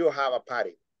you have a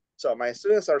party. So my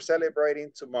students are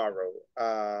celebrating tomorrow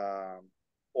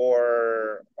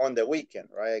or on the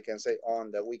weekend, right? I can say on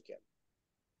the weekend.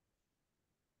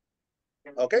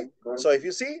 Okay, so if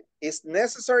you see, it's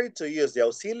necessary to use the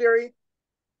auxiliary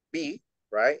be,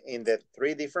 right, in the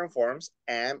 3 different forms,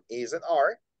 am, is, and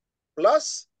are,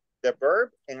 plus the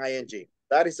verb and ing.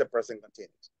 That is the present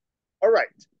continuous. All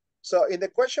right, so in the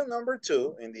question number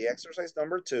 2, in the exercise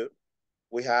number 2,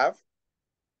 we have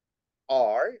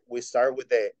are. We start with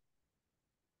the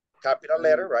capital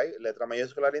letter, right? Letra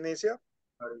mayúscula al inicio.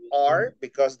 Are,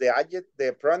 because the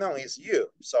pronoun is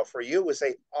you. So for you, we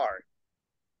say are.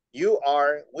 You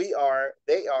are, we are,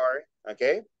 they are,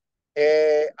 okay?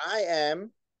 I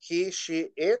am, he,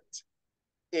 she, it,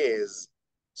 is.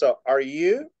 So are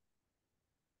you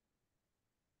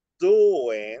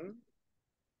doing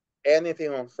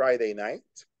anything on Friday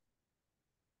night?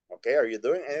 Okay, are you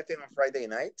doing anything on Friday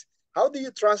night? How do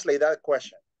you translate that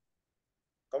question?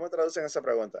 ¿Cómo traducen esa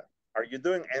pregunta? Are you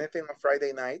doing anything on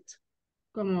Friday night?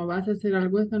 ¿Cómo vas a hacer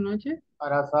algo esta noche?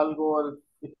 ¿Harás algo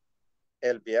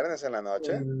El viernes en la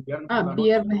noche. el viernes Ah, por la noche?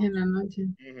 viernes en la noche.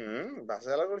 ¿Vas a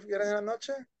hacer algo el viernes en la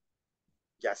noche?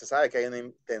 Ya se sabe que hay una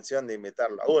intención de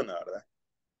invitarlo a uno, ¿verdad?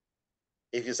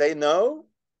 If you say no,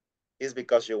 it's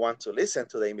because you want to listen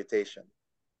to the invitation.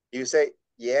 If you say,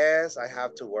 yes, I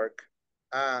have to work.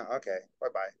 Ah, okay,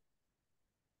 bye-bye.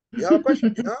 You have a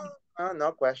question? No,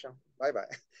 no question. Bye-bye.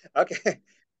 Okay,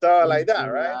 so like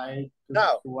that, right?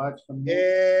 Now,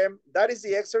 that is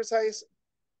the exercise,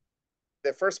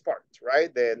 the first part,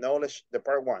 right? The knowledge, the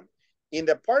part one. In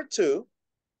the part two,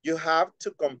 you have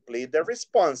to complete the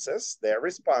responses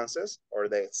or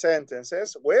the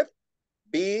sentences with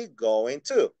be going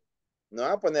to. No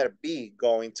van a poner be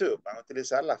going to. Van a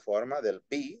utilizar la forma del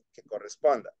be que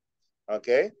corresponda.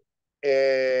 Okay.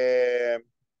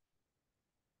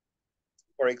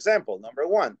 For example, number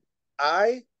one,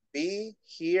 I be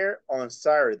here on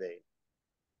Saturday.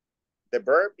 The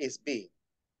verb is be.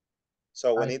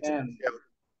 So we need to,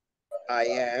 I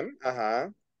am,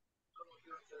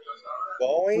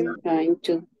 going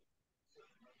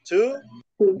to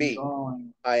be.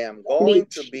 I am going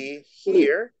to be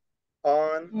here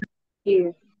on.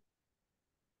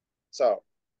 So,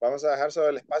 vamos a dejar sobre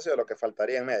el espacio de lo que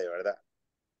faltaría en medio, ¿verdad?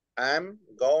 I'm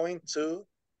going to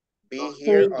be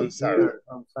here on Saturday.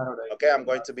 Okay, I'm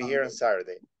going to be here on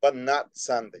Saturday, but not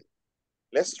Sunday.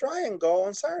 Let's try and go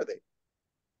on Saturday.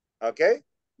 Okay,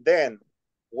 then,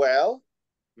 well,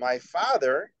 my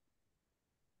father,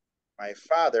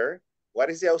 what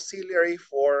is the auxiliary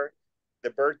for the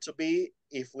verb to be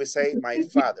if we say my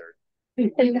father?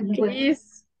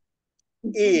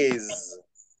 Is.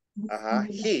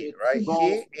 He, right?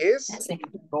 He is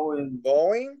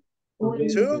going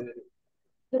to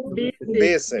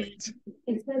visit.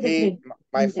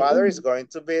 My father is going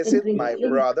to visit my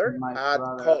brother at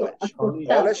college.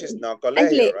 College is not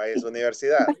colegio, right? It's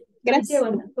universidad.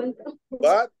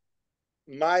 But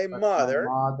my mother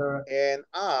and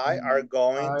I are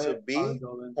going to be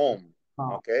home.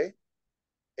 Okay.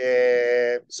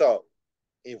 So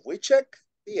if we check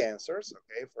the answers,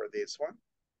 okay, for this one,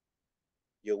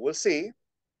 you will see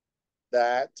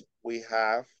that we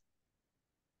have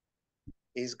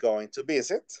is going to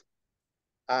visit.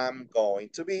 I'm going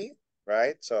to be,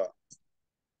 right? So,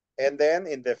 and then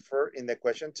in the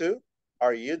question two,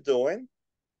 are you doing?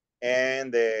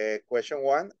 And the question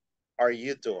one, are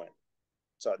you doing?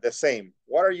 So the same.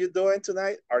 What are you doing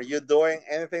tonight? Are you doing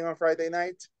anything on Friday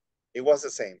night? It was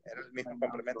the same. Era el mismo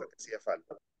complemento que hacía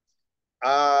falta.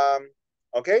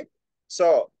 Okay,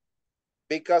 so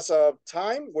because of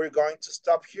time, we're going to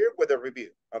stop here with the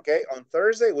review. Okay, on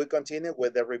Thursday, we continue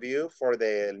with the review for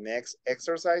the next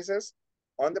exercises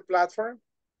on the platform.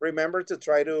 Remember to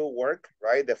try to work,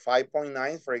 right? The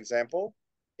 5.9, for example,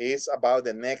 is about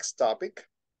the next topic,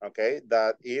 okay?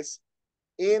 That is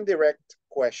indirect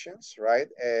questions, right?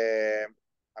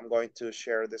 I'm going to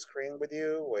share the screen with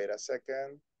you. Wait a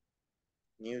second.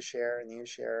 New share.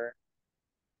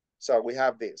 So we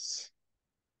have this.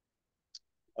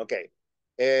 Okay.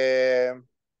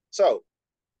 So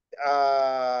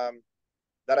that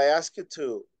I ask you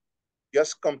to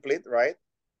just complete, right?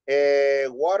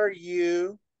 What are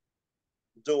you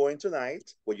doing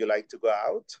tonight? Would you like to go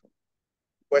out?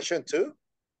 Question two.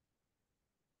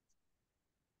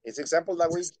 It's example that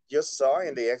we just saw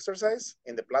in the exercise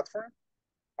in the platform.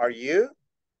 Are you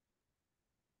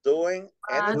doing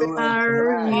anything?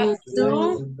 Are you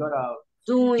doing?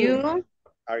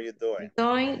 Are you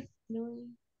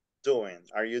doing?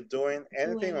 Are you doing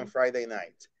anything on Friday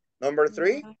night? Number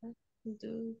three.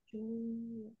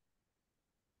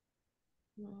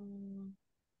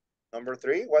 Number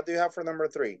three. What do you have for number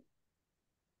three?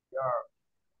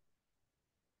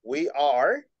 We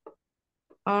are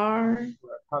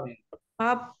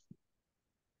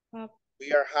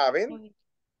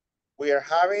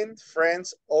having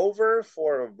friends over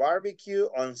for a barbecue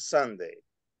on Sunday.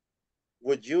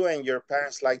 Would you and your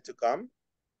parents like to come?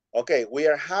 Okay, we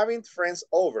are having friends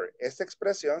over. Esta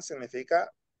expresión significa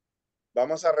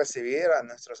vamos a recibir a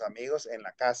nuestros amigos en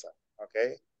la casa.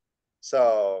 Okay,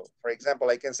 so for example,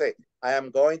 I can say, I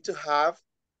am going to have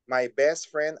my best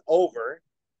friend over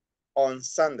on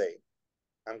Sunday.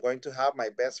 I'm going to have my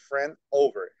best friend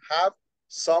over. Have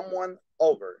someone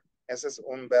over. Ese es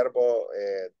un verbo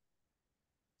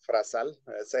frasal,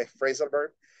 say phrasal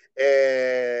verb.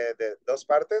 De dos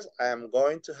partes. I am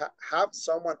going to have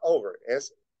someone over.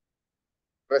 Es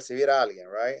recibir a alguien,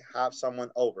 right? Have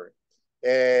someone over.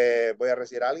 Voy a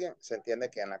recibir a alguien, se entiende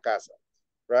que en la casa.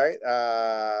 right?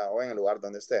 O en el lugar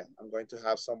donde esté. I'm going to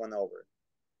have someone over.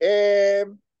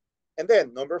 And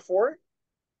then number 4.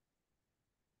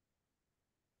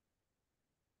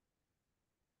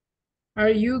 Are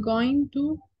you going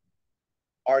to?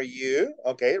 Are you?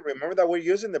 Okay, remember that we're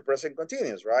using the present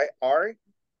continuous, right? Are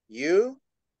you?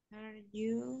 Are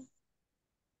you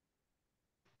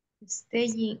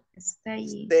staying?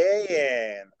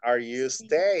 Staying. Are you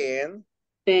staying?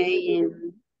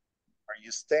 Staying. Are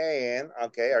you staying?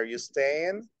 Okay, are you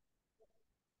staying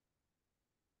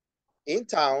in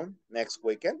town next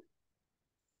weekend?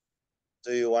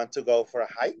 Do you want to go for a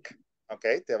hike?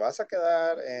 Okay, te vas a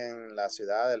quedar en la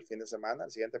ciudad el fin de semana, el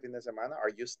siguiente fin de semana. Are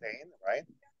you staying, right?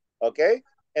 Okay,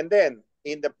 and then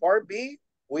in the part B,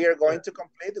 we are going to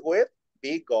complete with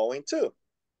be going to.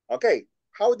 Okay,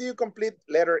 how do you complete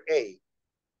letter A?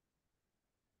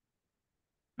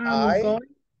 I'm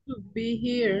going to be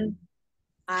here.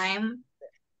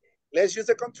 Let's use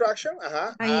the contraction.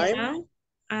 I'm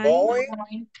going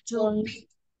to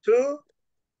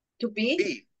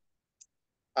be.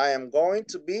 I am going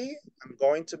to be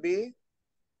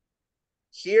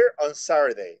here on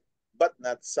Saturday, but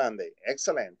not Sunday.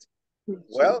 Excellent.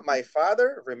 Well, my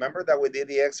father, remember that we did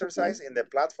the exercise in the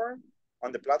platform,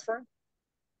 on the platform?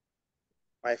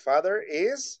 My father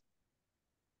is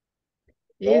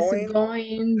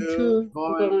going to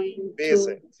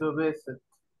visit.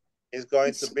 Is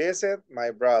going to visit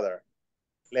my brother.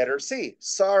 Letter C,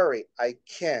 sorry, I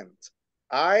can't.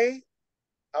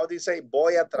 How do you say,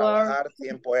 voy a trabajar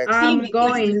tiempo extra? I'm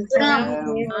going.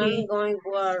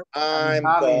 I'm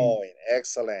going.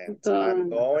 Excellent. I'm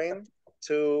going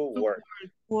to work.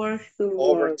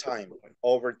 Overtime.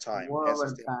 Eso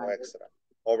es tiempo extra.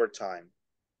 Overtime.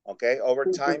 Okay,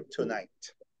 overtime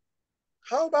tonight.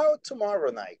 How about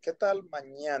tomorrow night? ¿Qué tal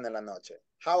mañana en la noche?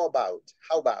 How about?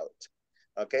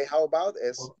 Okay, how about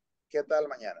es ¿qué tal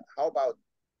mañana? How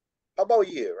about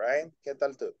you, right? ¿Qué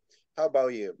tal tú? How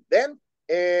about you? Then,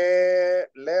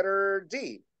 letter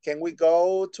D. Can we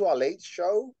go to a late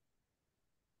show?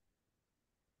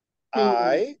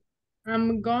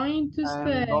 I'm going to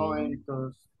stay. I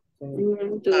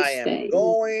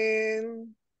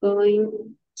am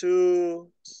going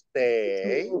to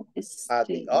stay at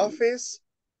the office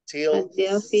till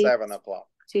 7 o'clock.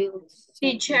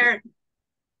 Teacher,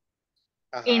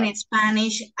 in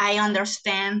Spanish, I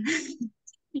understand.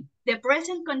 The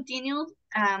present continuous,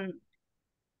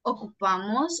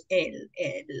 ocupamos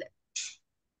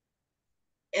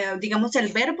digamos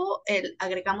el verbo,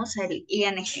 agregamos el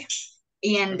ing.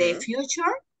 Y en the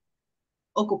future,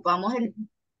 ocupamos el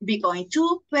be going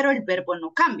to, pero el verbo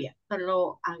no cambia,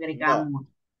 solo agregamos.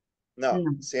 No,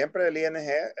 siempre el ing,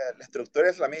 la estructura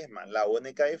es la misma. La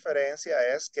única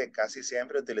diferencia es que casi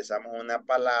siempre utilizamos una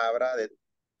palabra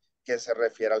que se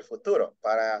refiere al futuro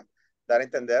para dar a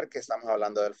entender que estamos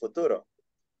hablando del futuro.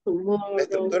 La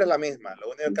estructura es la misma. Lo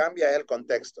único que cambia es el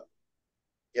contexto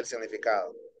y el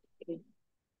significado.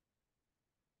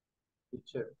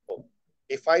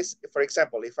 For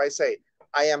example, if I say,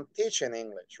 I am teaching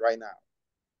English right now.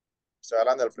 ¿Estoy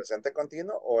hablando del presente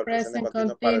continuo o el presente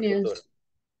continuo para el futuro?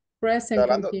 Estoy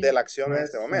hablando de la acción en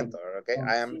este momento. Okay?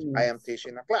 I am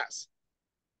teaching a class.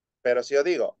 Pero si yo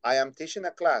digo, I am teaching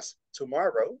a class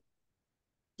tomorrow,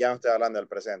 ya no estoy hablando del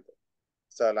presente.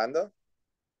 Estoy hablando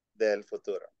del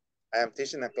futuro. I am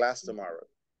teaching a class tomorrow.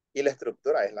 Y la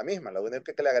estructura es la misma. Lo único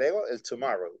que le agrego es el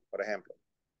tomorrow, por ejemplo.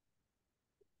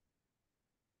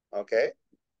 ¿Ok?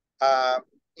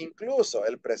 Incluso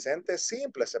el presente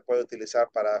simple se puede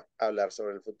utilizar para hablar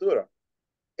sobre el futuro.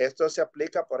 Esto se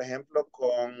aplica, por ejemplo,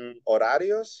 con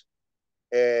horarios.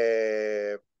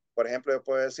 Por ejemplo, yo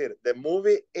puedo decir, the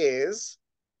movie is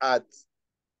at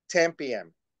 10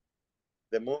 p.m.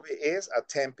 The movie is at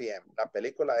 10 p.m. La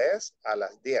película es a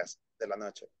las 10 de la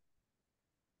noche.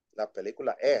 La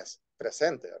película es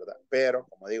presente, ¿verdad? Pero,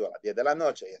 como digo, a las 10 de la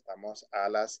noche y estamos a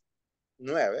las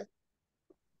 9,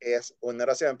 es una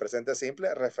oración en presente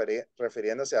simple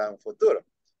refiriéndose a un futuro.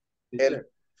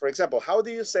 For example, how do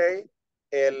you say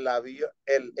el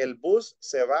bus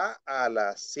se va a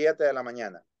las 7 de la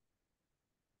mañana?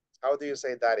 How do you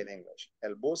say that in English?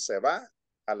 El bus se va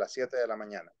a las 7 de la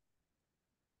mañana.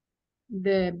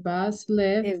 The bus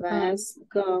left. The bus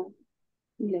go.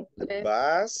 The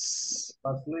bus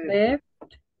Left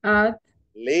at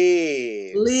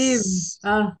leaves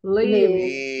at 7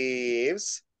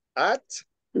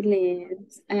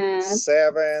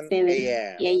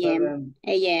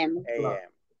 a.m.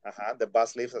 Ajá, the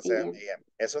bus leaves at 7 a.m.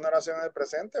 ¿Es una oración en el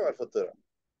presente o el futuro?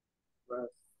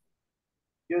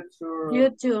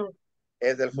 Future.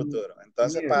 Es del futuro.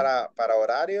 Entonces, para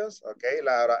horarios, ok,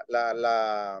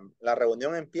 la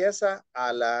reunión empieza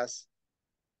a las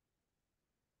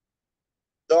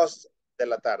 2 de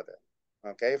la tarde.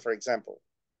 Okay, for example,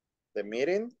 the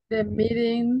meeting. The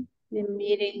meeting. The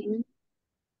meeting.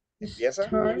 Empieza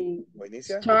Start. o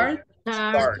inicia. Start.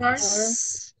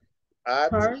 Starts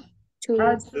at 2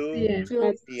 p.m.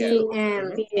 2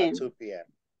 p.m. p.m. At 2 p.m.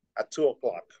 At 2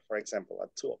 o'clock, for example,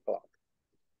 at 2 o'clock.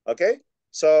 Okay,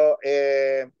 so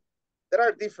there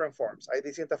are different forms. Hay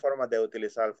distintas formas de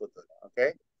utilizar el futuro.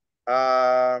 Okay.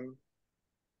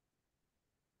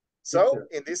 So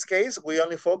in this case, we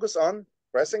only focus on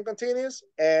present continuous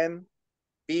and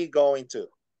be going to.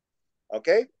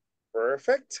 Okay,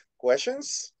 perfect.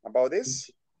 Questions about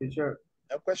this? Teacher.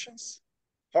 No questions?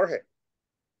 Jorge.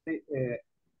 Sí,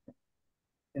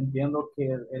 entiendo que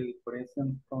el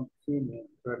present continuous,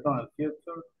 perdón, el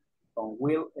future con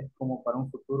will es como para un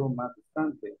futuro más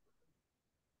distante.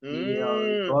 Y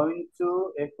el going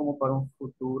to es como para un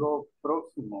futuro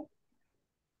próximo.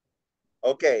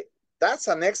 Okay, that's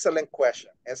an excellent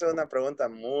question. Esa es una pregunta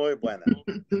muy buena.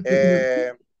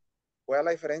 ¿Cuál es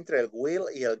la diferencia entre el will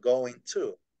y el going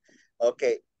to?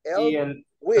 Okay, el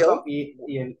will. Perdón,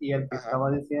 y el que estaba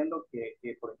diciendo que,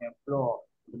 por ejemplo,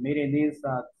 the meeting is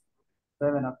at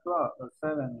 7 o'clock or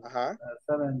 7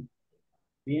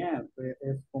 p.m.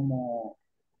 Es como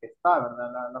está,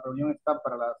 ¿verdad? La reunión está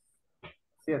para las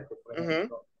 7, por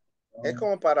ejemplo. Es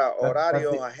como para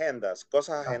horarios, Casi. agendas,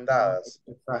 cosas agendadas.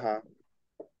 Ajá.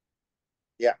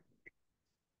 Yeah.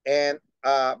 And,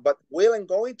 but will and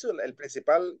going to, el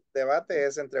principal debate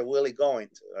es entre will y going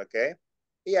to, ¿ok?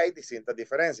 Y hay distintas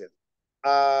diferencias.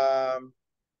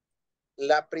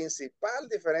 La principal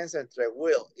diferencia entre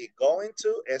will y going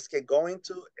to es que going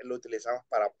to lo utilizamos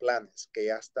para planes, que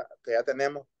ya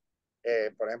tenemos,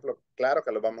 por ejemplo, claro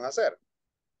que lo vamos a hacer.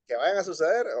 Que vayan a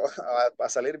suceder o a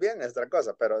salir bien es otra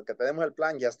cosa, pero que tenemos el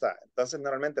plan ya está. Entonces,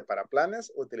 normalmente para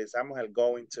planes utilizamos el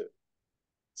going to.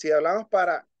 Si hablamos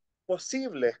para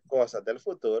posibles cosas del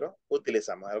futuro,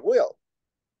 utilizamos el will.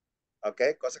 ¿Ok?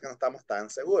 Cosas que no estamos tan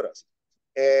seguros.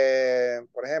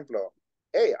 Por ejemplo,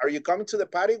 hey, are you coming to the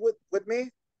party with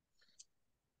me?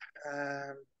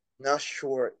 Not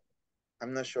sure.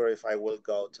 I'm not sure if I will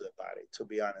go to the party, to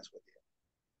be honest with you.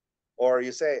 Or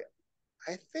you say,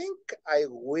 I think I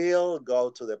will go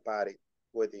to the party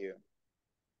with you.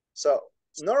 So,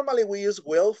 normally we use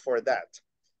will for that.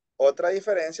 Otra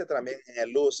diferencia también en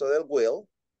el uso del will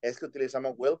es que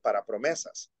utilizamos will para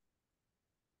promesas.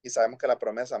 Y sabemos que la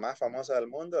promesa más famosa del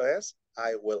mundo es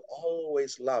I will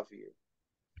always love you.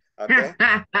 Okay?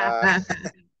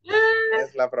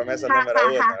 Es la promesa número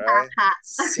 1, right?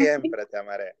 Siempre te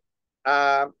amaré.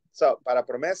 So, para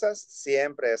promesas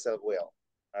siempre es el will.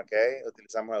 Okay?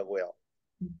 Utilizamos el will.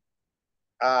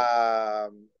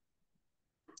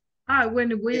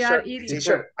 When we teacher, are eating.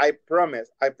 Teacher, I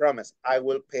promise, I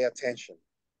will pay attention.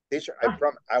 Teacher, I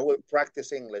promise, I will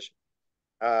practice English.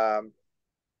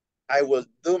 I will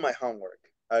do my homework.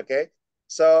 Okay?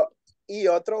 So, y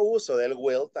otro uso del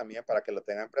will también para que lo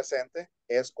tengan presente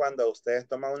es cuando ustedes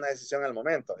toman una decisión al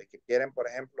momento y que quieren, por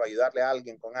ejemplo, ayudarle a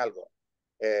alguien con algo.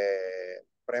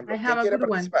 Por ejemplo, ¿quién quiere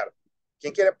participar?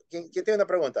 ¿Quién tiene una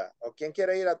pregunta? ¿O quién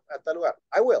quiere ir a tal lugar?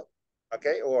 I will.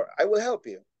 Okay? Or I will help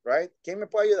you. Right? ¿Quién me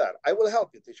puede ayudar? I will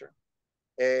help you, teacher.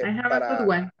 I have a good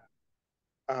one.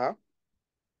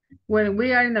 When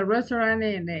we are in a restaurant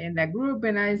in the group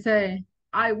and I say,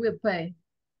 I will pay.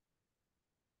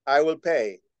 I will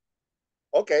pay.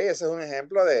 Ok, ese es un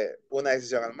ejemplo de una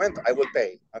decisión al momento. I will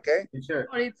pay. Okay? Sure.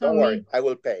 Don't worry. I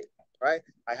will pay. Right?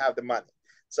 I have the money.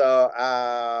 So,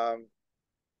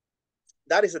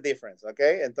 that is the difference.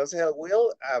 Okay? Entonces, el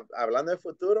will, hablando del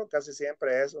futuro, casi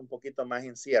siempre es un poquito más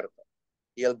incierto.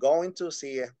 Y el going to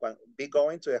sí es cuando, be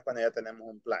going to es cuando ya tenemos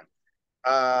un plan.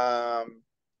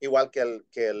 Igual que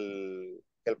el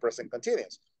present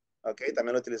continuous. Ok,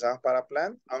 también lo utilizamos para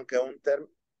plan, aunque un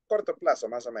corto plazo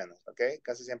más o menos. Ok,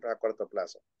 casi siempre a corto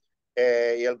plazo.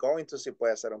 Y el going to sí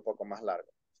puede ser un poco más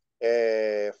largo.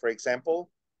 For example,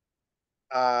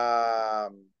 I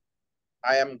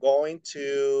am going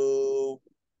to,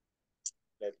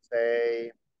 let's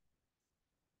say,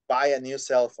 buy a new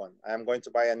cell phone. I'm going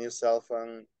to buy a new cell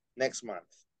phone next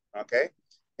month. Okay.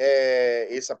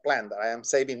 It's a plan that I am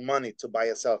saving money to buy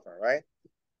a cell phone, right?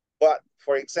 But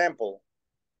for example,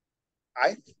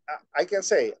 I can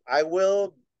say I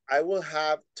will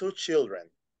have 2 children.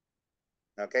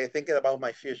 Okay, thinking about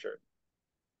my future.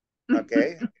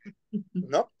 Okay.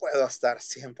 No puedo estar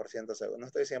 100% seguro. No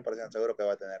estoy 100% seguro que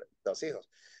voy a tener 2 hijos.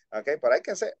 Okay, but I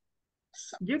can say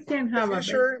you can have in the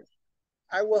future,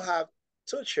 I will have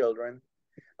 2 children.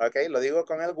 Ok, lo digo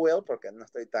con el will porque no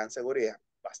estoy tan seguro y es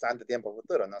bastante tiempo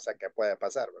futuro. No sé qué puede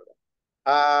pasar,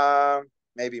 ¿verdad?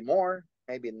 Maybe more,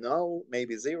 maybe no,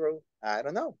 maybe 0. I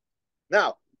don't know.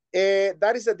 Now,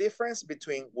 That is the difference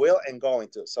between will and going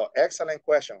to. So excellent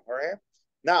question, Jorge.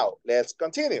 Now, let's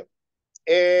continue.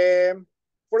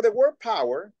 For the word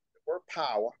power,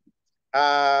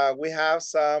 we have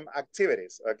some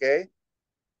activities, okay,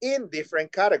 in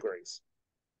different categories.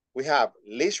 We have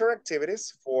leisure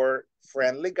activities for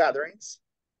friendly gatherings,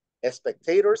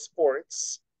 spectator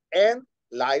sports, and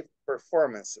live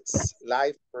performances.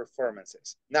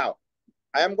 Now,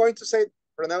 I am going to say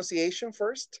pronunciation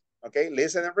first. Okay,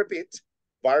 listen and repeat.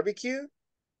 Barbecue.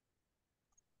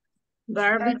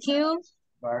 Barbecue.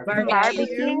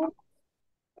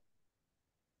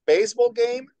 Baseball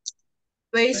game.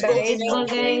 Baseball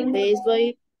game.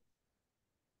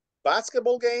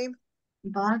 Basketball game.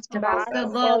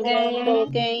 Basketball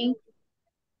game.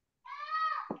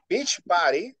 Beach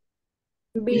party.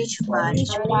 Beach party.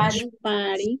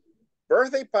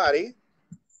 Birthday party.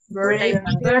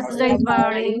 Birthday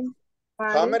party.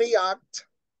 Comedy act.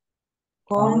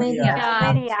 Comedy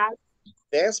act.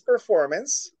 Dance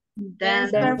performance.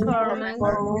 Dance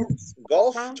performance.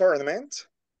 Golf tournament.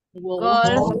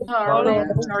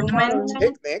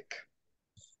 Picnic.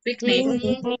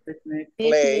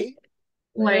 Play.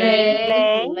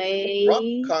 Rock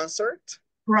concert.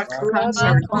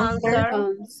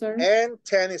 And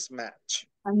tennis match.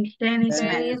 Tennis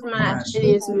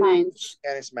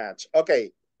match.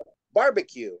 Okay.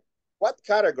 Barbecue. What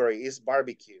category is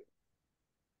barbecue?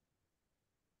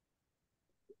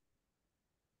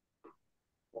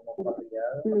 What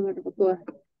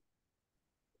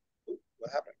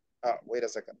happened? Oh, wait a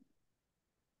second.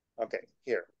 Okay,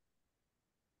 here.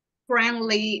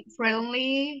 Friendly gathering.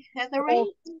 Friendly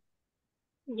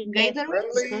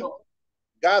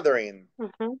gathering.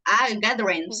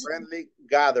 Gatherings. Friendly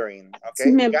gathering.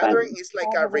 Okay. Gathering is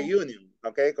like a reunion.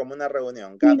 Okay, como una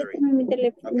reunión. Gathering.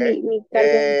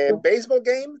 Okay. Baseball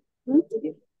game.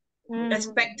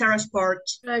 Spectator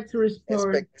sports.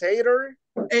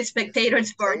 Spectator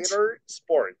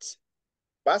sports.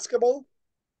 Basketball.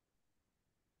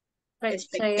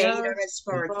 Spectator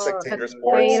sports.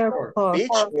 Beach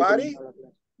party.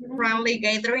 Friendly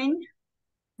gathering.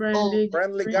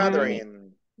 Friendly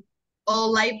gathering. Or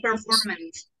live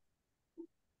performance.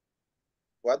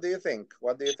 What do you think?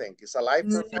 Is a live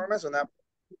performance?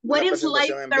 What is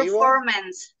live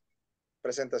performance?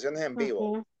 Presentaciones en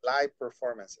vivo. Live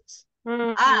performances.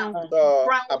 So,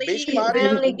 a beach party.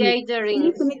 Friendly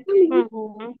gathering.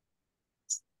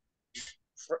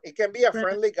 It can be a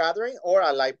friendly gathering or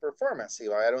a live performance. Si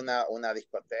va a haber una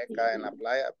discoteca en la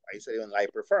playa, ahí sería un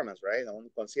live performance, right? Un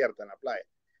concierto en la playa.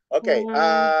 Okay.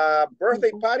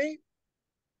 Birthday party.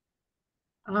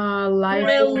 Live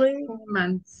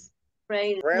performance.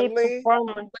 Friendly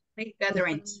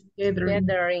gatherings.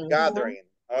 Gathering.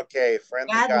 Okay,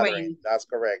 friendly gathering. That's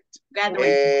correct.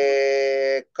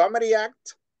 Gathering. Comedy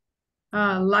act.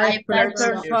 Live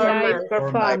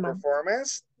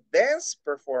performance. Dance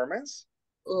performance.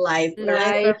 Live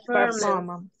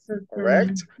performance.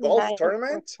 Correct. Golf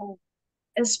tournament.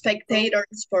 Spectator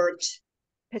sports.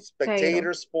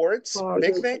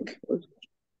 Picnic.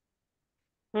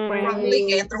 Friendly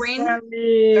gathering.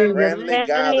 Friendly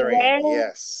gathering.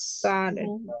 Yes.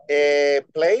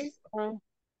 Play.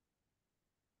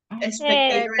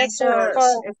 Spectator sports.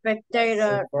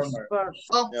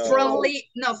 Friendly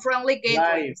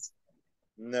gatherings.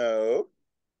 No.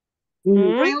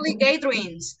 Friendly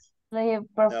gatherings. Live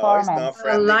No, it's not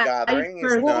friendly gathering.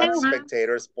 It's not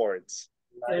spectator sports.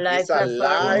 It's a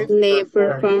live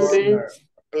performance.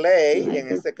 Play,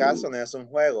 en este caso, no es un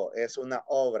juego, es una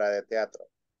obra de teatro.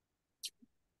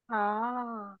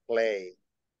 Play.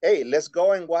 Hey, let's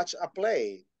go and watch a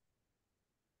play.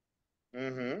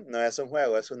 No es un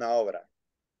juego, es una obra.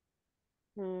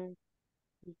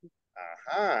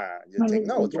 Ajá, you take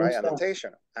notes, right?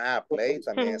 Annotation. Play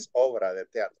también es obra de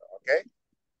teatro, okay?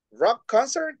 Rock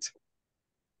concert.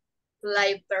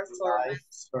 Live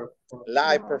performance.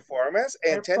 Live performance.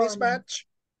 And tennis match.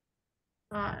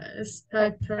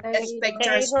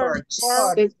 Spectator sports.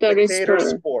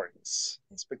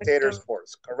 Spectator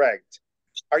sports, correct.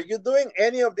 Are you doing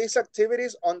any of these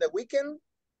activities on the weekend?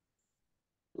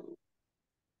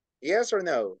 Yes or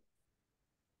no?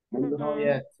 No,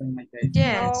 yet.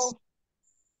 Yes.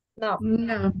 No.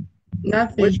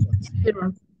 Nothing.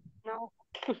 No.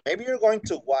 Maybe you're going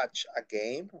to watch a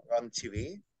game on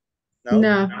TV. No.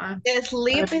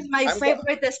 Sleep is my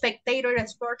favorite spectator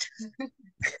sport.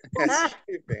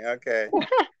 Sleeping, okay.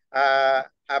 A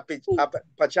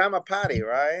pajama party,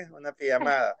 right? Una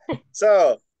pijamada.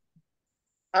 So,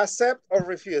 accept or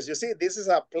refuse. You see, this is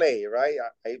a play, right?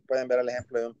 Ahí pueden ver el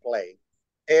ejemplo de un play.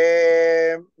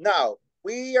 Now,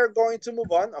 we are going to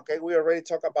move on. Okay, we already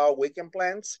talked about weekend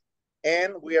plans.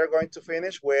 And we are going to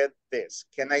finish with this.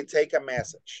 Can I take a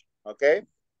message? Okay.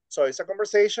 So it's a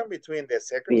conversation between the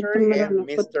secretary and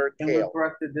Mr. Can we Kale.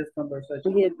 practice this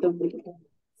conversation?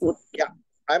 Yeah,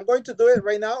 I'm going to do it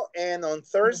right now. And on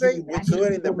Thursday, we do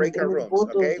it in the breakout rooms.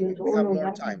 Okay, we have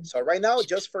more time. So right now,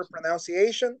 just for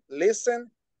pronunciation, listen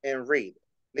and read.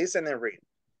 Listen and read.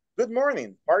 Good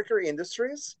morning, Parker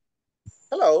Industries.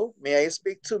 Hello, may I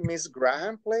speak to Miss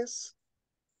Graham, please?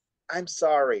 I'm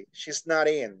sorry, she's not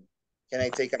in. Can I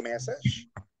take a message?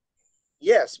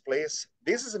 Yes, please.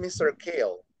 This is Mr.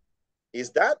 Kale.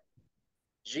 Is that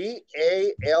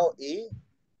G-A-L-E?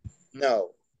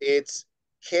 No, it's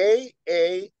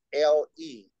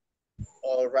K-A-L-E.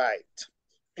 All right.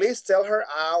 Please tell her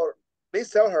our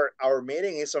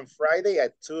meeting is on Friday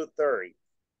at 2:30.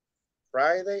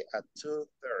 Friday at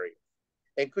 2:30.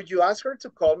 And could you ask her to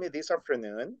call me this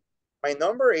afternoon? My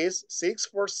number is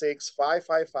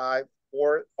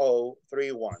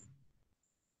 646-555-4031.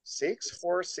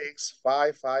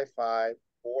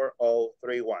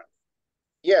 646-555-4031.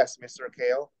 Yes, Mr.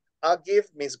 Kale. I'll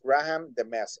give Miss Graham the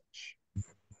message.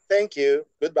 Thank you.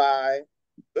 Goodbye.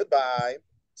 Goodbye.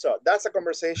 So that's a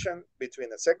conversation between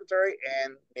the secretary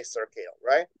and Mr. Kale,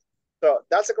 right? So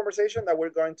that's a conversation that we're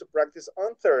going to practice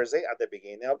on Thursday at the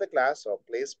beginning of the class. So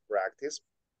please practice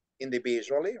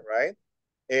individually, right?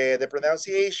 The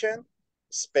pronunciation,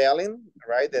 spelling,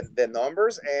 right? The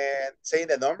numbers and saying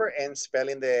the number and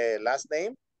spelling the last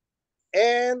name.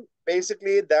 And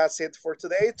basically that's it for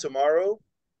today. Tomorrow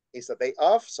is a day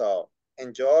off. So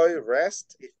enjoy,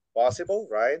 rest if possible,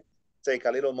 right? Take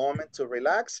a little moment to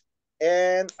relax.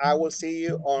 And I will see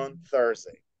you on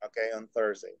Thursday, okay? On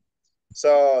Thursday.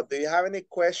 So do you have any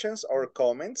questions or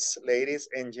comments, ladies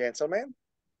and gentlemen?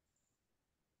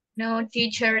 No,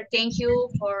 teacher, thank you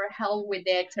for help with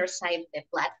the exercise, the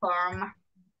platform.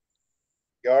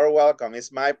 You're welcome. It's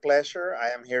my pleasure. I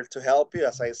am here to help you,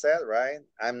 as I said, right?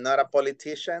 I'm not a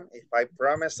politician. If I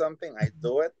promise something, I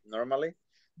do it normally,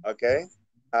 okay?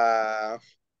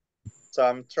 So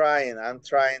I'm trying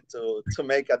to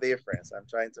make a difference. I'm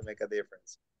trying to make a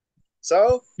difference.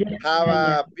 So have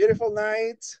a beautiful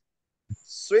night,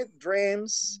 sweet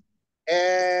dreams,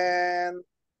 and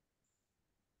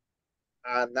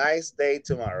a nice day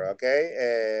tomorrow,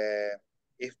 okay?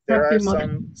 If there are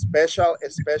some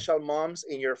special moms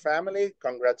in your family,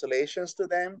 congratulations to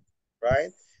them,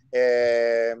 right?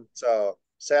 So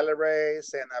celebrate,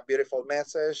 send a beautiful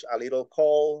message, a little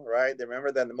call, right?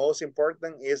 Remember that the most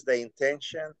important is the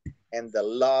intention and the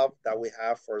love that we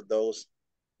have for those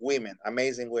women,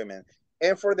 amazing women.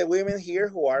 And for the women here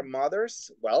who are mothers,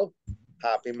 well,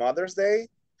 happy Mother's Day.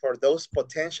 For those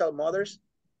potential mothers,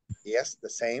 yes,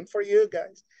 the same for you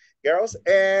guys, girls.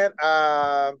 And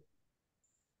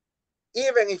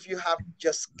even if you have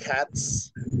just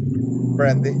cats,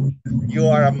 Brandy, you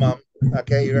are a mom,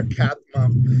 okay? You're a cat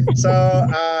mom. So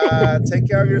take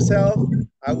care of yourself.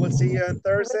 I will see you on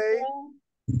Thursday.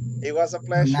 It was a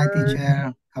pleasure. Good night,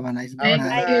 teacher. Have a nice Have a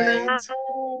good night.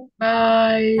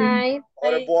 Bye. Bye.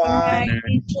 Au revoir. Bye,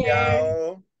 teacher.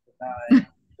 Ciao. Bye.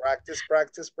 Practice,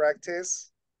 practice,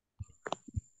 practice.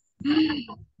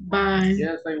 Bye.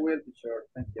 Yes, I will, teacher.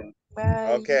 Thank you.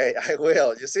 Bye. Okay, I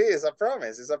will. You see, it's a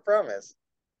promise. It's a promise.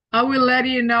 I will let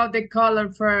you know the color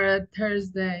for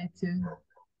Thursday too.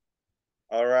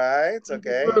 All right.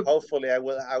 Okay. Hopefully, I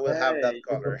will have that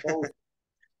color.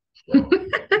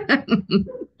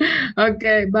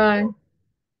 Okay. Bye.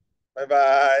 Bye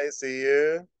bye. See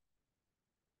you.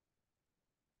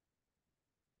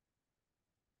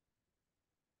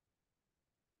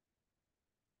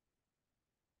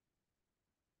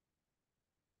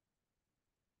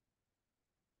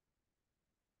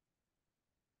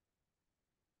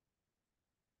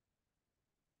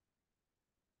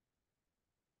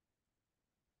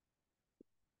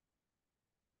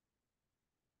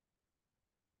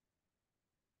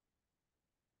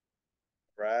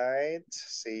 Right.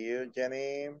 See you,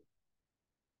 Jenny. We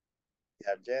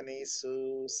have Jenny,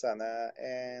 Susana,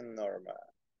 and Norma.